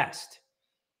whole West.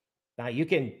 Now you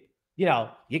can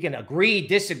agree,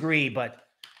 disagree, but,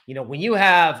 when you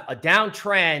have a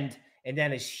downtrend and then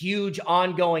this huge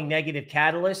ongoing negative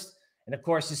catalyst, and of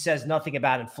course, this says nothing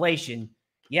about inflation.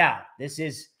 Yeah, this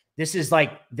is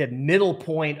like the middle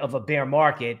point of a bear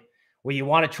market where you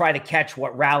want to try to catch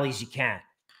what rallies you can.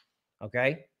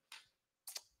 Okay.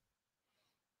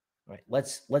 All right,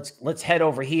 let's head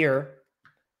over here.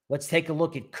 Let's take a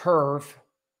look at Curve.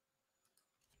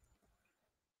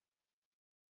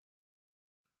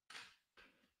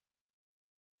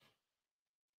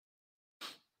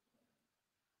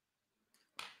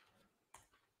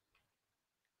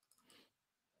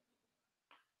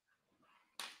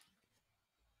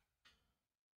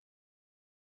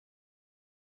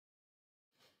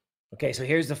 Okay, so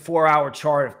here's the 4-hour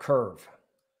chart of Curve.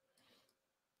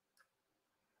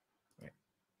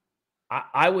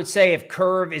 I would say if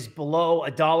Curve is below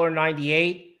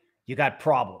 $1.98, you got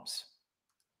problems,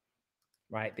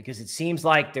 right? Because it seems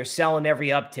like they're selling every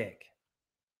uptick.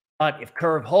 But if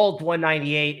Curve holds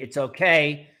 198, it's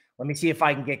okay. Let me see if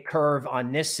I can get Curve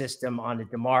on this system on the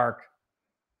DeMark.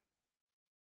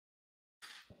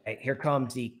 Okay, here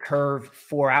comes the Curve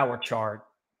 4-hour chart.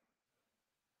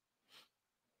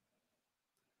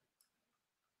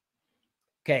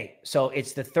 Okay, so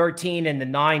it's the 13 and the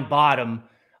 9 bottom.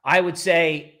 I would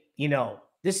say,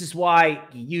 this is why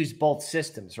you use both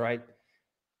systems, right?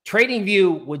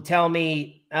 TradingView would tell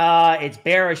me it's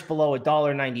bearish below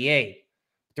 $1.98.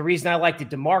 The reason I like the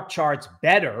DeMark charts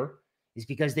better is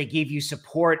because they give you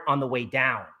support on the way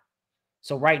down.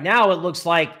 So right now it looks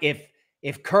like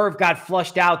if Curve got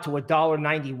flushed out to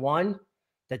 $1.91,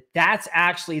 that's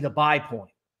actually the buy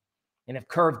point. And if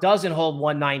Curve doesn't hold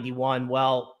 191,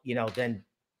 well, then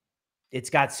it's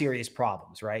got serious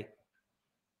problems, right?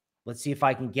 Let's see if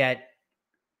I can get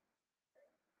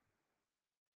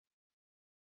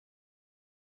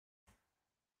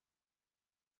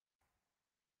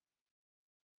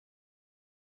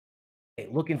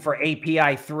looking for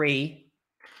API 3.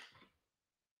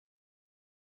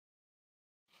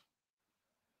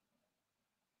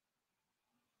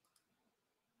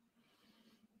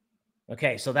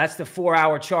 Okay, so that's the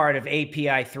 4-hour chart of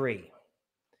API 3.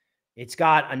 It's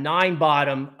got a 9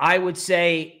 bottom. I would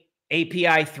say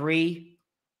API 3,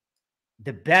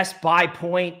 the best buy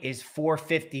point is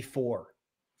 454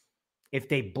 if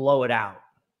they blow it out,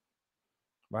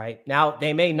 right? Now,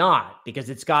 they may not because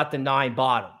it's got the 9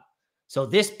 bottom. So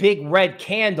this big red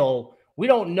candle, we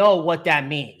don't know what that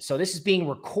means. So this is being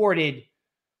recorded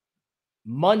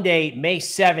Monday, May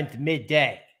 7th,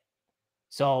 midday.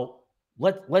 So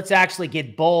let's actually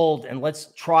get bold and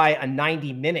let's try a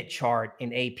 90-minute chart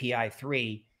in API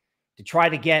 3 to try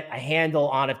to get a handle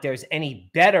on if there's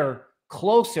any better,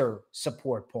 closer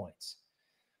support points.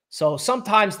 So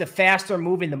sometimes the faster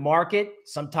moving the market,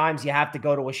 sometimes you have to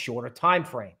go to a shorter time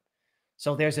frame.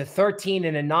 So there's a 13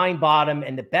 and a 9 bottom,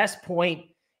 and the best point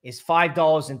is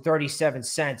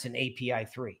 $5.37 in API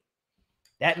 3.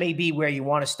 That may be where you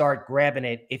want to start grabbing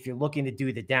it if you're looking to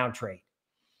do the down trade.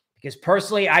 Because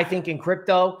personally, I think in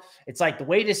crypto, it's like the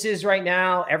way this is right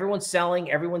now, everyone's selling,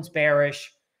 everyone's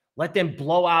bearish. Let them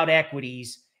blow out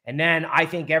equities. And then I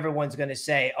think everyone's going to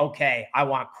say, okay, I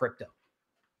want crypto.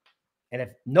 And if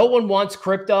no one wants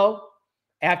crypto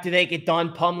after they get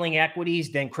done pummeling equities,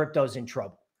 then crypto's in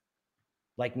trouble.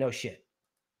 Like no shit.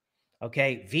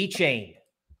 Okay, VeChain.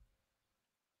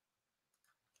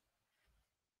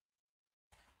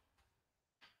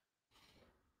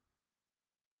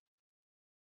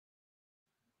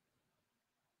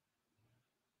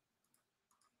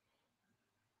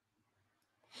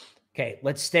 Okay,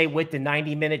 let's stay with the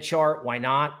 90-minute chart. Why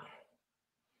not?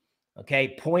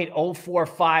 Okay,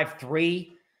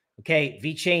 0.0453. Okay,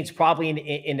 VeChain's probably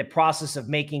in the process of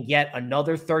making yet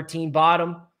another 13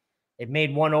 bottom. It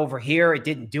made one over here. It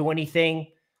didn't do anything.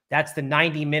 That's the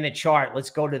 90-minute chart. Let's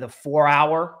go to the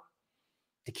 4-hour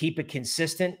to keep it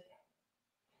consistent.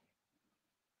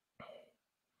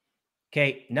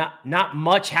 Okay, not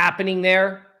much happening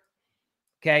there.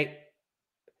 Okay.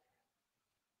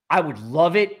 I would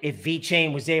love it if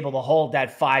VeChain was able to hold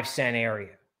that 5-cent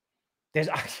area.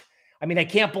 I mean, I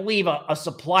can't believe a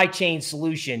supply chain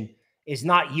solution is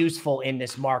not useful in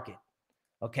this market.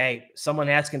 Okay, someone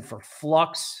asking for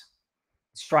Flux.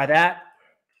 Let's try that.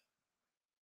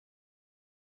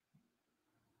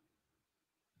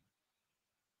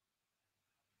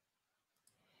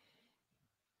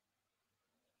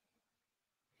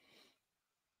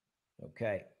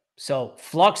 Okay, so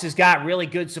Flux has got really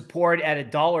good support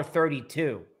at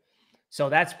 $1.32. So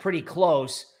that's pretty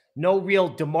close. No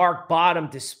real DeMarc bottom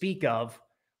to speak of.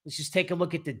 Let's just take a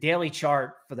look at the daily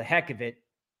chart for the heck of it.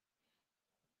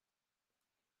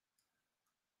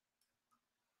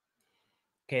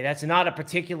 Okay, that's not a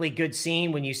particularly good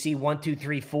scene when you see 1, 2,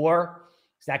 3, 4.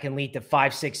 So that can lead to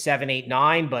 5, 6, 7, 8,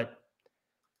 9. But,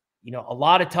 you know, a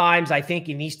lot of times I think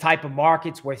in these type of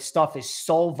markets where stuff is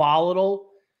so volatile,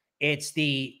 it's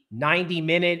the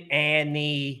 90-minute and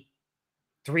the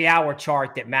 3-hour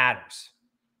chart that matters,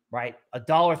 right?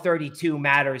 $1.32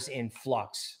 matters in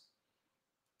Flux.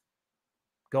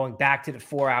 Going back to the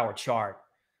 4-hour chart.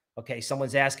 Okay,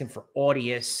 someone's asking for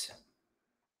Audius.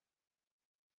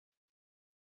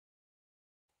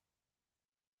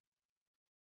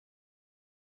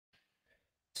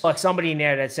 It's like somebody in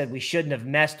there that said we shouldn't have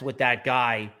messed with that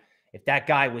guy if that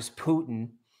guy was Putin.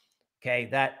 Okay,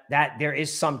 that there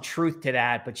is some truth to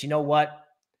that. But you know what?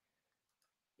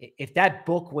 If that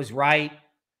book was right,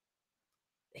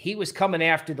 he was coming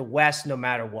after the West no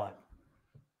matter what.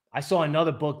 I saw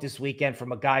another book this weekend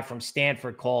from a guy from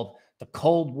Stanford called The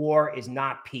Cold War is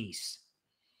Not Peace.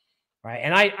 Right.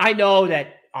 And I know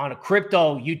that on a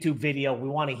crypto YouTube video, we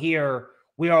want to hear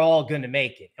we are all going to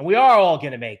make it. And we are all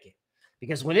going to make it.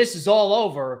 Because when this is all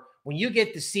over, when you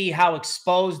get to see how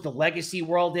exposed the legacy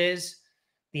world is,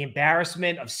 the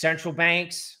embarrassment of central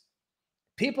banks,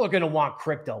 people are going to want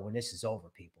crypto when this is over,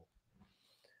 people.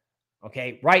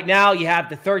 Okay. Right now, you have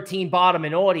the 13 bottom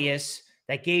in Audius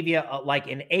that gave you like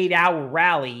an 8-hour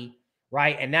rally,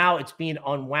 right? And now it's being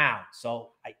unwound. So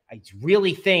I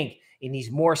really think in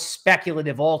these more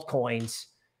speculative altcoins,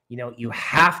 you know, you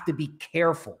have to be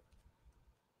careful.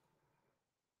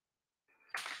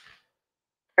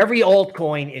 Every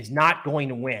altcoin is not going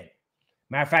to win.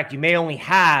 Matter of fact, you may only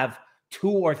have 2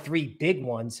 or 3 big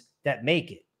ones that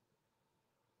make it.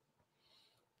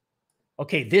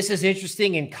 Okay, this is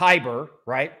interesting in Kyber,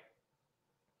 right?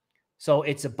 So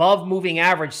it's above moving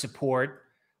average support.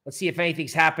 Let's see if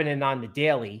anything's happening on the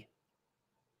daily.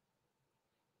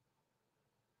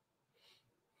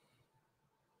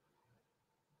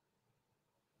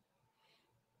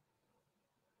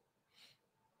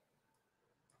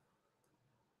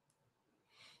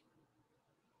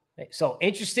 So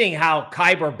interesting how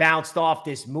Kyber bounced off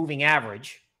this moving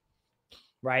average,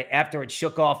 right, after it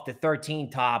shook off the 13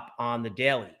 top on the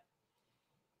daily.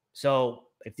 So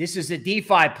if this is a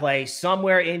DeFi play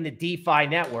somewhere in the DeFi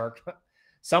network,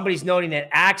 somebody's noting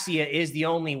that Axia is the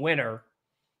only winner.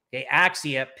 Okay,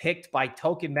 Axia picked by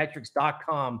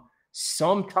tokenmetrics.com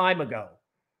some time ago.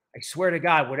 I swear to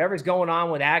God, whatever's going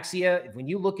on with Axia, when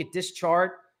you look at this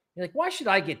chart, you're like, why should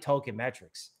I get Token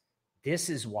Metrics? This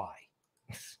is why.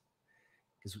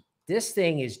 Because this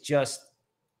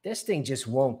thing just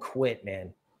won't quit,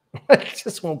 man. It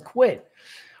just won't quit.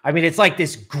 I mean, it's like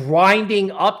this grinding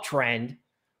uptrend,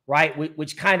 right?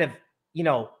 Which kind of, you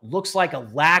know, looks like a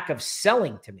lack of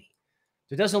selling to me.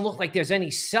 It doesn't look like there's any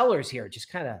sellers here. It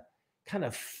just kind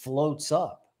of floats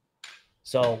up.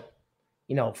 So,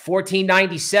 you know,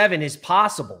 1497 is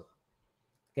possible.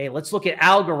 Okay, let's look at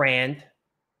Algorand.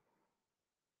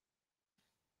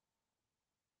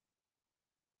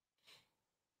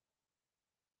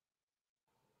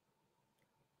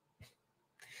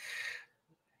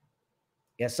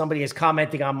 Yeah, somebody is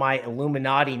commenting on my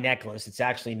Illuminati necklace. It's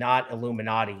actually not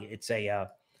Illuminati. It's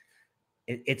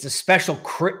a special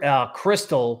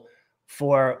crystal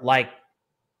for like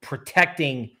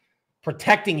protecting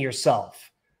yourself,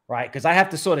 right? Because I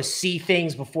have to sort of see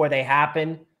things before they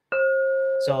happen.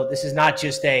 So this is not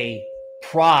just a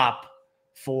prop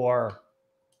for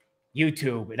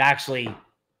YouTube. It actually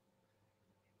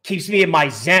keeps me in my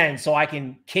zen so I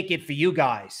can kick it for you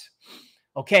guys.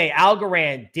 Okay,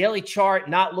 Algorand, daily chart,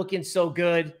 not looking so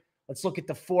good. Let's look at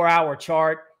the 4-hour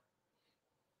chart.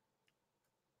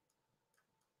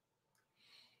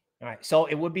 All right. So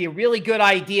it would be a really good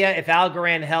idea if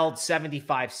Algorand held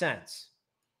 75 cents.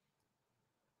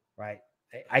 Right.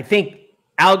 I think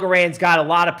Algorand's got a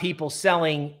lot of people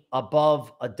selling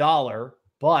above $1,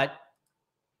 but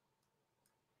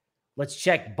let's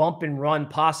check bump and run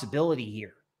possibility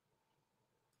here.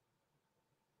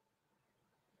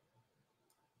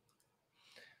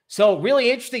 So really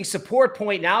interesting support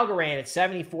point in Algorand at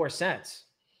 74 cents.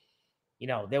 You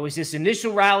know, there was this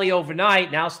initial rally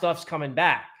overnight. Now stuff's coming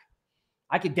back.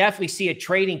 I could definitely see a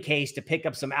trading case to pick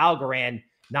up some Algorand,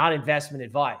 not investment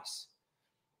advice.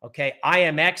 Okay,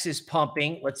 IMX is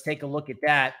pumping. Let's take a look at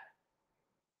that.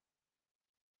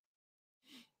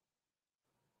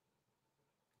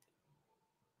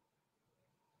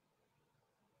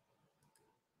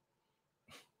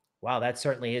 Wow, that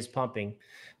certainly is pumping.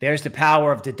 There's the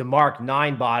power of the DeMark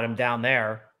 9 bottom down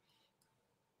there.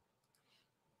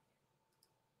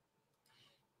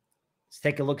 Let's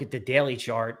take a look at the daily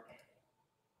chart.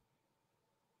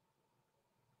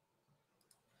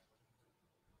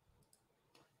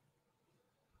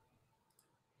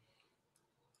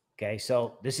 Okay,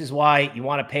 so this is why you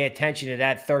want to pay attention to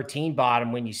that 13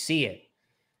 bottom when you see it.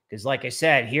 Because like I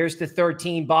said, here's the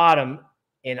 13 bottom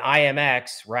in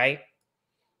IMX, right?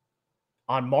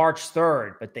 On March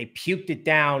 3rd, but they puked it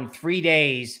down 3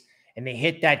 days and they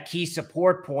hit that key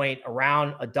support point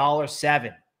around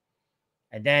 $1.07.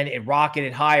 And then it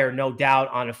rocketed higher, no doubt,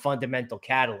 on a fundamental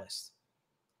catalyst.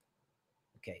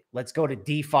 Okay, let's go to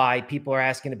DeFi. People are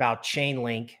asking about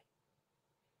Chainlink.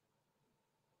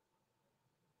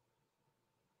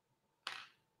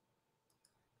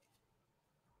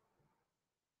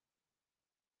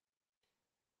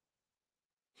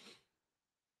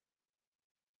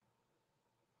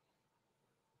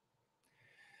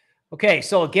 Okay,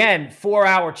 so again,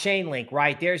 4-hour Chainlink,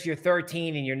 right? There's your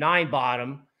 13 and your 9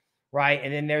 bottom, right?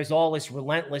 And then there's all this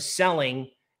relentless selling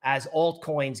as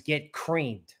altcoins get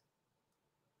creamed,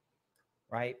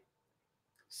 right?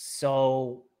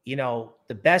 So, you know,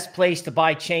 the best place to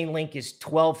buy Chainlink is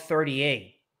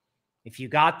 1238. If you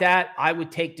got that, I would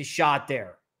take the shot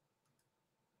there.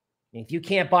 If you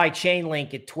can't buy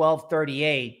Chainlink at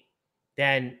 1238,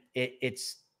 then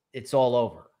it's all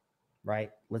over,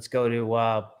 right? Let's go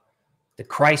to the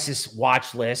crisis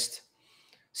watch list.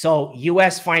 So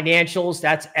U.S. financials,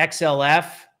 that's XLF,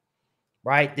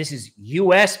 right? This is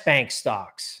U.S. bank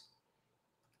stocks.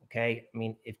 Okay. I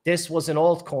mean, if this was an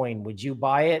altcoin, would you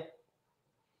buy it?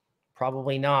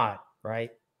 Probably not,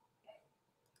 right?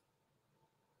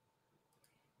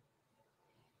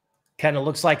 Kind of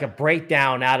looks like a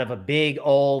breakdown out of a big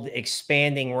old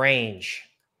expanding range.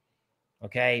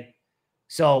 Okay.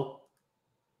 So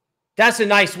that's a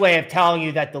nice way of telling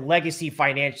you that the legacy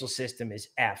financial system is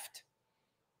effed,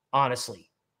 honestly.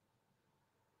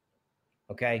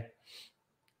 Okay.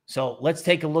 So let's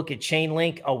take a look at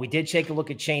Chainlink. Oh, we did take a look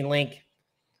at Chainlink.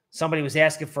 Somebody was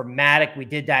asking for Matic. We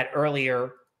did that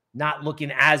earlier. Not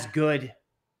looking as good.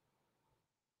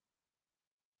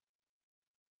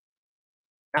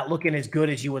 Not looking as good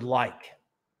as you would like.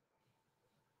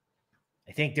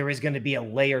 I think there is going to be a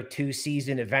layer 2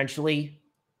 season eventually,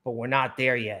 but we're not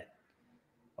there yet.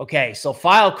 Okay, so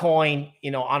Filecoin, you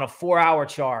know, on a 4-hour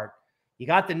chart, you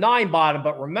got the 9 bottom,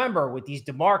 but remember with these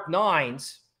DeMark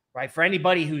 9s, right, for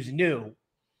anybody who's new,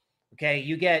 okay,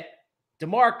 you get,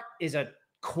 DeMark is a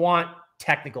quant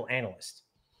technical analyst.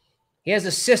 He has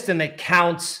a system that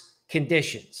counts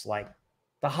conditions, like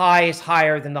the high is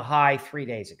higher than the high 3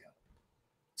 days ago.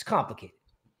 It's complicated.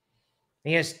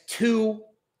 He has 2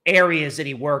 areas that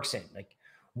he works in. Like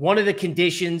one of the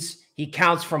conditions, he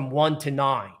counts from 1 to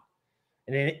 9.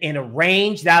 And in a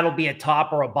range, that'll be a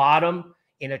top or a bottom.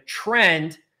 In a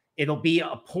trend, it'll be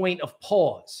a point of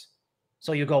pause.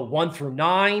 So you go 1 through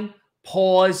 9,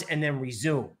 pause, and then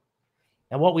resume.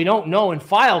 And what we don't know in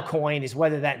Filecoin is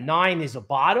whether that 9 is a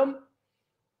bottom,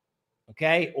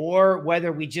 okay, or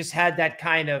whether we just had that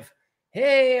kind of,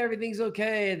 hey, everything's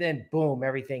okay, and then boom,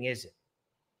 everything isn't.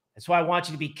 That's why I want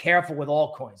you to be careful with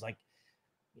altcoins. Like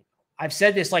I've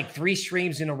said this like 3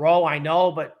 streams in a row, I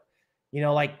know, but you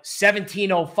know, like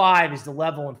 1705 is the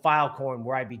level in Filecoin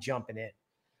where I'd be jumping in.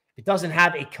 If it doesn't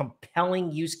have a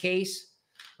compelling use case,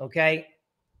 okay,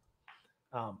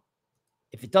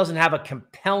 if it doesn't have a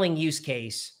compelling use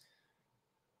case,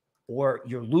 or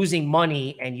you're losing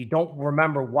money and you don't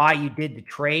remember why you did the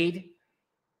trade,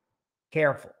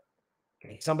 careful.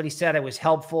 Okay. Somebody said it was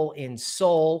helpful in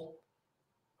Sol.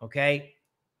 Okay.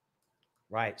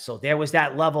 Right. So there was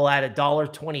that level at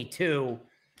 $1.22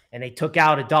 and they took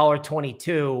out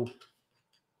 $1.22.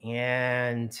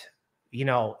 And, you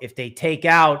know, if they take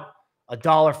out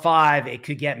 $1.05, it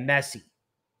could get messy.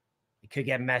 It could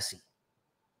get messy.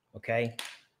 Okay.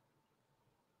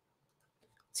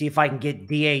 See if I can get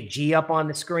DAG up on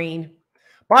the screen.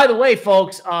 By the way,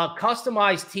 folks,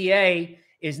 customized TA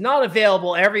is not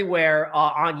available everywhere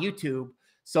on YouTube.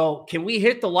 So can we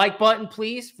hit the like button,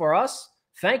 please, for us?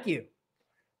 Thank you.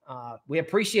 We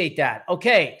appreciate that.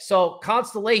 Okay, so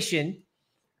Constellation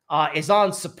is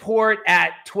on support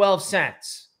at 12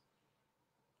 cents.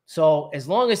 So as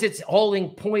long as it's holding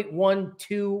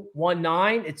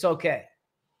 0.1219, it's okay.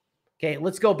 Okay,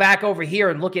 let's go back over here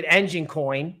and look at Engine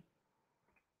Coin.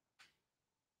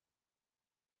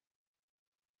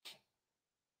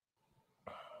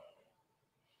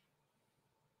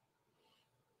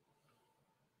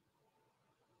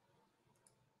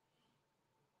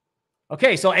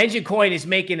 Okay, so Engine Coin is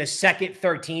making a second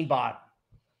 13 bottom.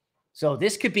 So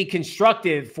this could be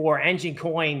constructive for Engine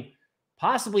Coin,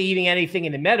 possibly even anything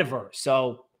in the metaverse.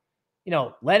 So, you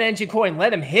know, let Engine Coin, let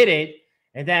them hit it,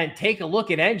 and then take a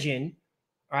look at Engine,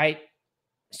 right?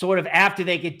 Sort of after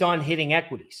they get done hitting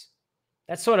equities.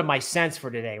 That's sort of my sense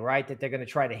for today, right? That they're going to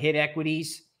try to hit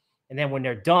equities, and then when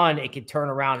they're done, it can turn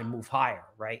around and move higher,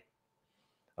 right?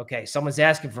 Okay, someone's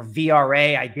asking for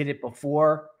VRA. I did it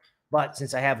before, but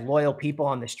since I have loyal people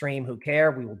on the stream who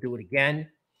care, we will do it again.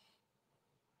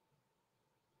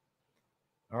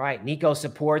 All right, Nico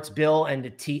supports Bill and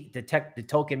the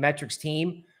Token Metrics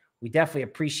team. We definitely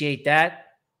appreciate that.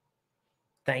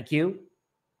 Thank you.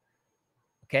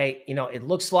 Okay, you know, it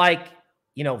looks like,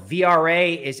 you know,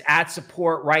 VRA is at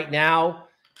support right now.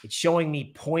 It's showing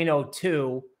me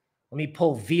 0.02. Let me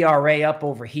pull VRA up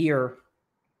over here.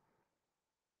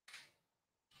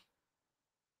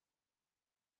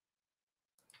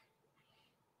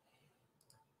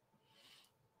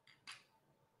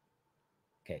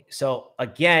 Okay, so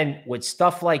again, with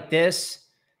stuff like this,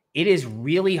 it is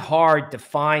really hard to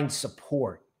find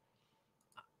support.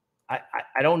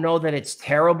 I don't know that it's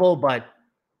terrible, but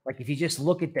like if you just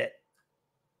look at the,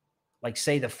 like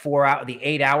say the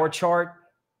 8-hour chart,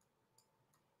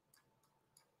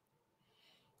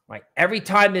 right? Every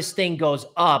time this thing goes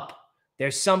up,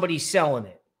 there's somebody selling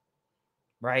it,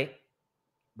 right?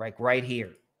 Like right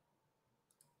here.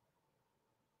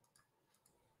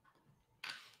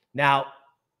 Now,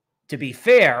 to be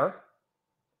fair,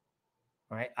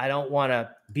 right? I don't want to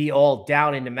be all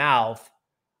down in the mouth.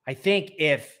 I think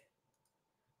if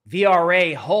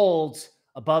VRA holds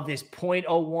above this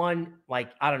 0.01,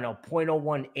 like, I don't know,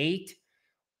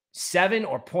 0.0187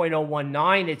 or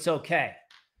 0.019, it's okay.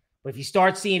 But if you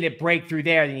start seeing it break through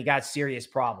there, then you got serious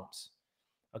problems.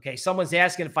 Okay, someone's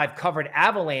asking if I've covered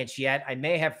Avalanche yet. I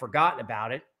may have forgotten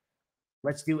about it.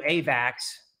 Let's do AVAX.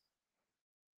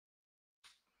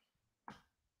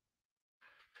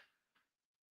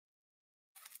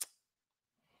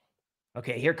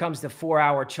 Okay, here comes the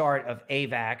 4-hour chart of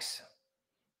AVAX.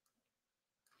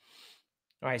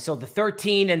 All right, so the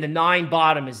 13 and the 9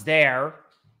 bottom is there.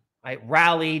 Right,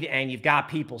 rallied, and you've got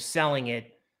people selling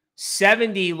it.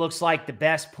 70 looks like the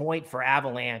best point for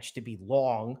Avalanche to be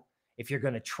long if you're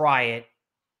going to try it.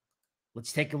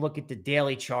 Let's take a look at the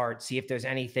daily chart, see if there's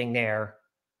anything there.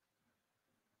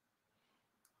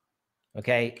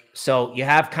 Okay, so you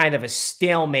have kind of a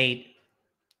stalemate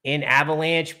in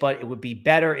Avalanche, but it would be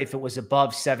better if it was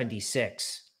above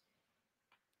 76.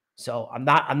 So I'm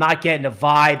not getting a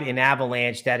vibe in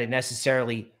Avalanche that it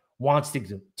necessarily wants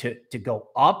to go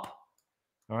up.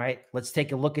 All right, let's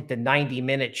take a look at the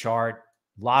 90-minute chart.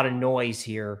 A lot of noise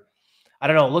here. I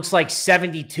don't know. It looks like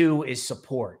 72 is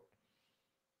support.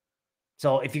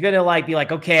 So if you're going to like be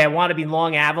like, okay, I want to be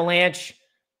long Avalanche,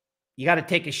 you got to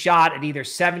take a shot at either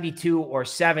 72 or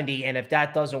 70. And if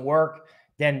that doesn't work,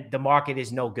 then the market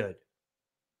is no good.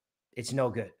 It's no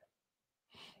good.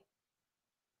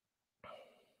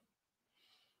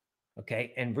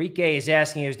 Okay. Enrique is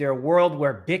asking, is there a world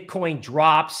where Bitcoin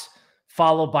drops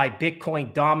followed by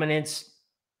Bitcoin dominance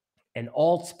and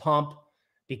alts pump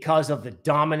because of the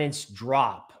dominance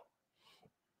drop?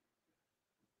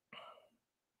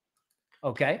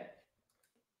 Okay.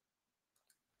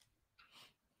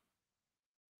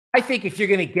 I think if you're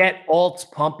going to get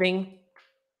alts pumping,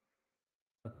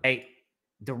 okay,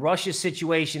 the Russia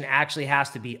situation actually has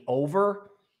to be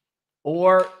over,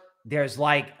 or there's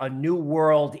like a new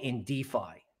world in DeFi.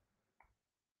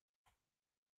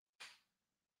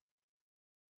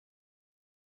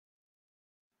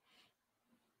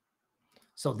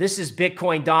 So this is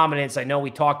Bitcoin dominance. I know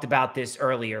we talked about this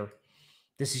earlier.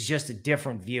 This is just a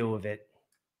different view of it,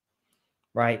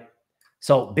 right?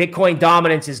 So Bitcoin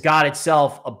dominance has got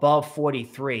itself above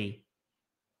 43.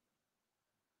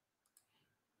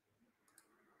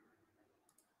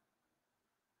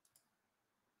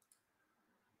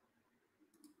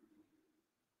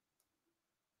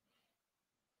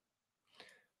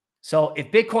 So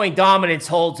if Bitcoin dominance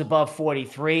holds above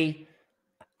 43,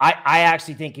 I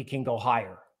actually think it can go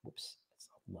higher. Whoops, that's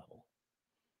not level.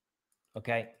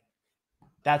 Okay.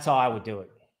 That's how I would do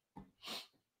it.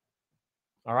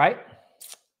 All right.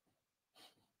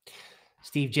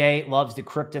 Steve J loves the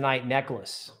kryptonite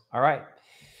necklace. All right.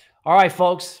 All right,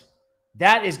 folks.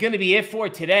 That is going to be it for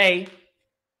today.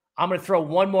 I'm going to throw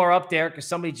one more up there because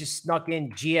somebody just snuck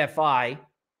in GFI.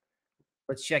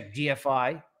 Let's check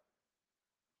GFI.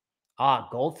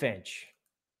 Goldfinch.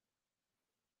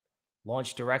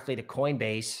 Launched directly to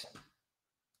Coinbase.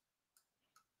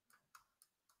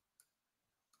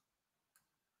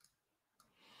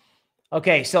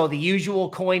 Okay, so the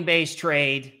usual Coinbase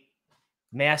trade,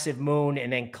 massive moon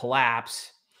and then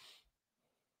collapse.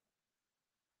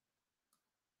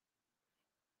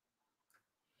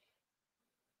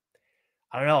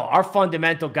 I don't know. Our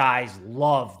fundamental guys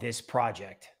love this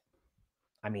project.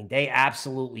 I mean, they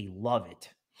absolutely love it.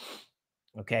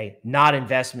 Okay, not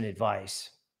investment advice.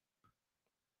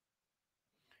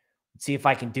 Let's see if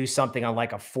I can do something on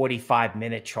like a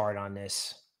 45-minute chart on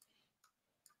this.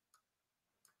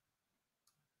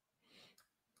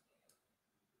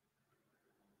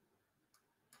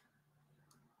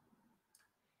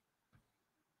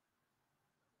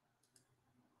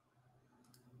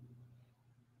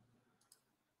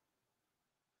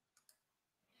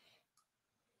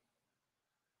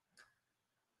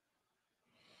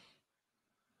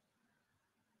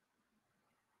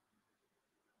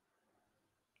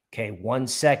 Okay, 1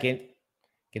 second.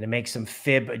 Going to make some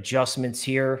fib adjustments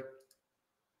here.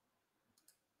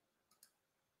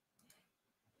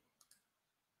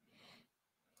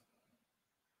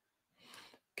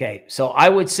 Okay, so I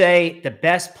would say the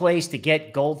best place to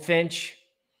get Goldfinch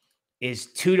is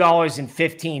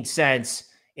 $2.15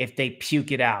 if they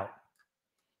puke it out.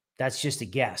 That's just a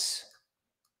guess,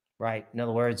 right? In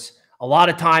other words, a lot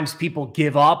of times people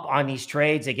give up on these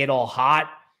trades. They get all hot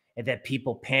and then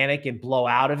people panic and blow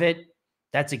out of it.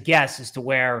 That's a guess as to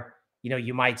where,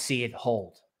 you might see it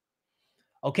hold.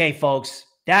 Okay, folks,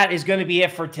 that is going to be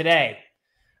it for today.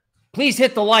 Please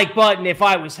hit the like button if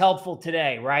I was helpful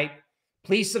today, right?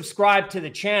 Please subscribe to the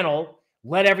channel.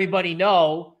 Let everybody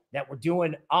know that we're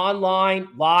doing online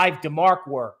live DeMarc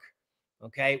work.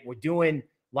 Okay, we're doing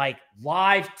like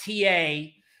live TA,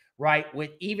 right?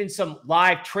 With even some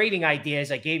live trading ideas.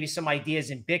 I gave you some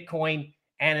ideas in Bitcoin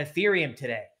and Ethereum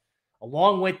today,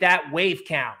 along with that wave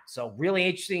count. So really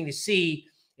interesting to see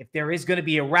if there is going to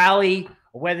be a rally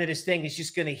or whether this thing is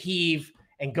just going to heave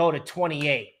and go to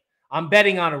 28. I'm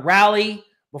betting on a rally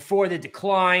before the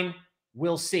decline.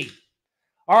 We'll see.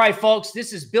 All right, folks,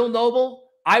 this is Bill Noble.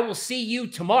 I will see you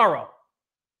tomorrow.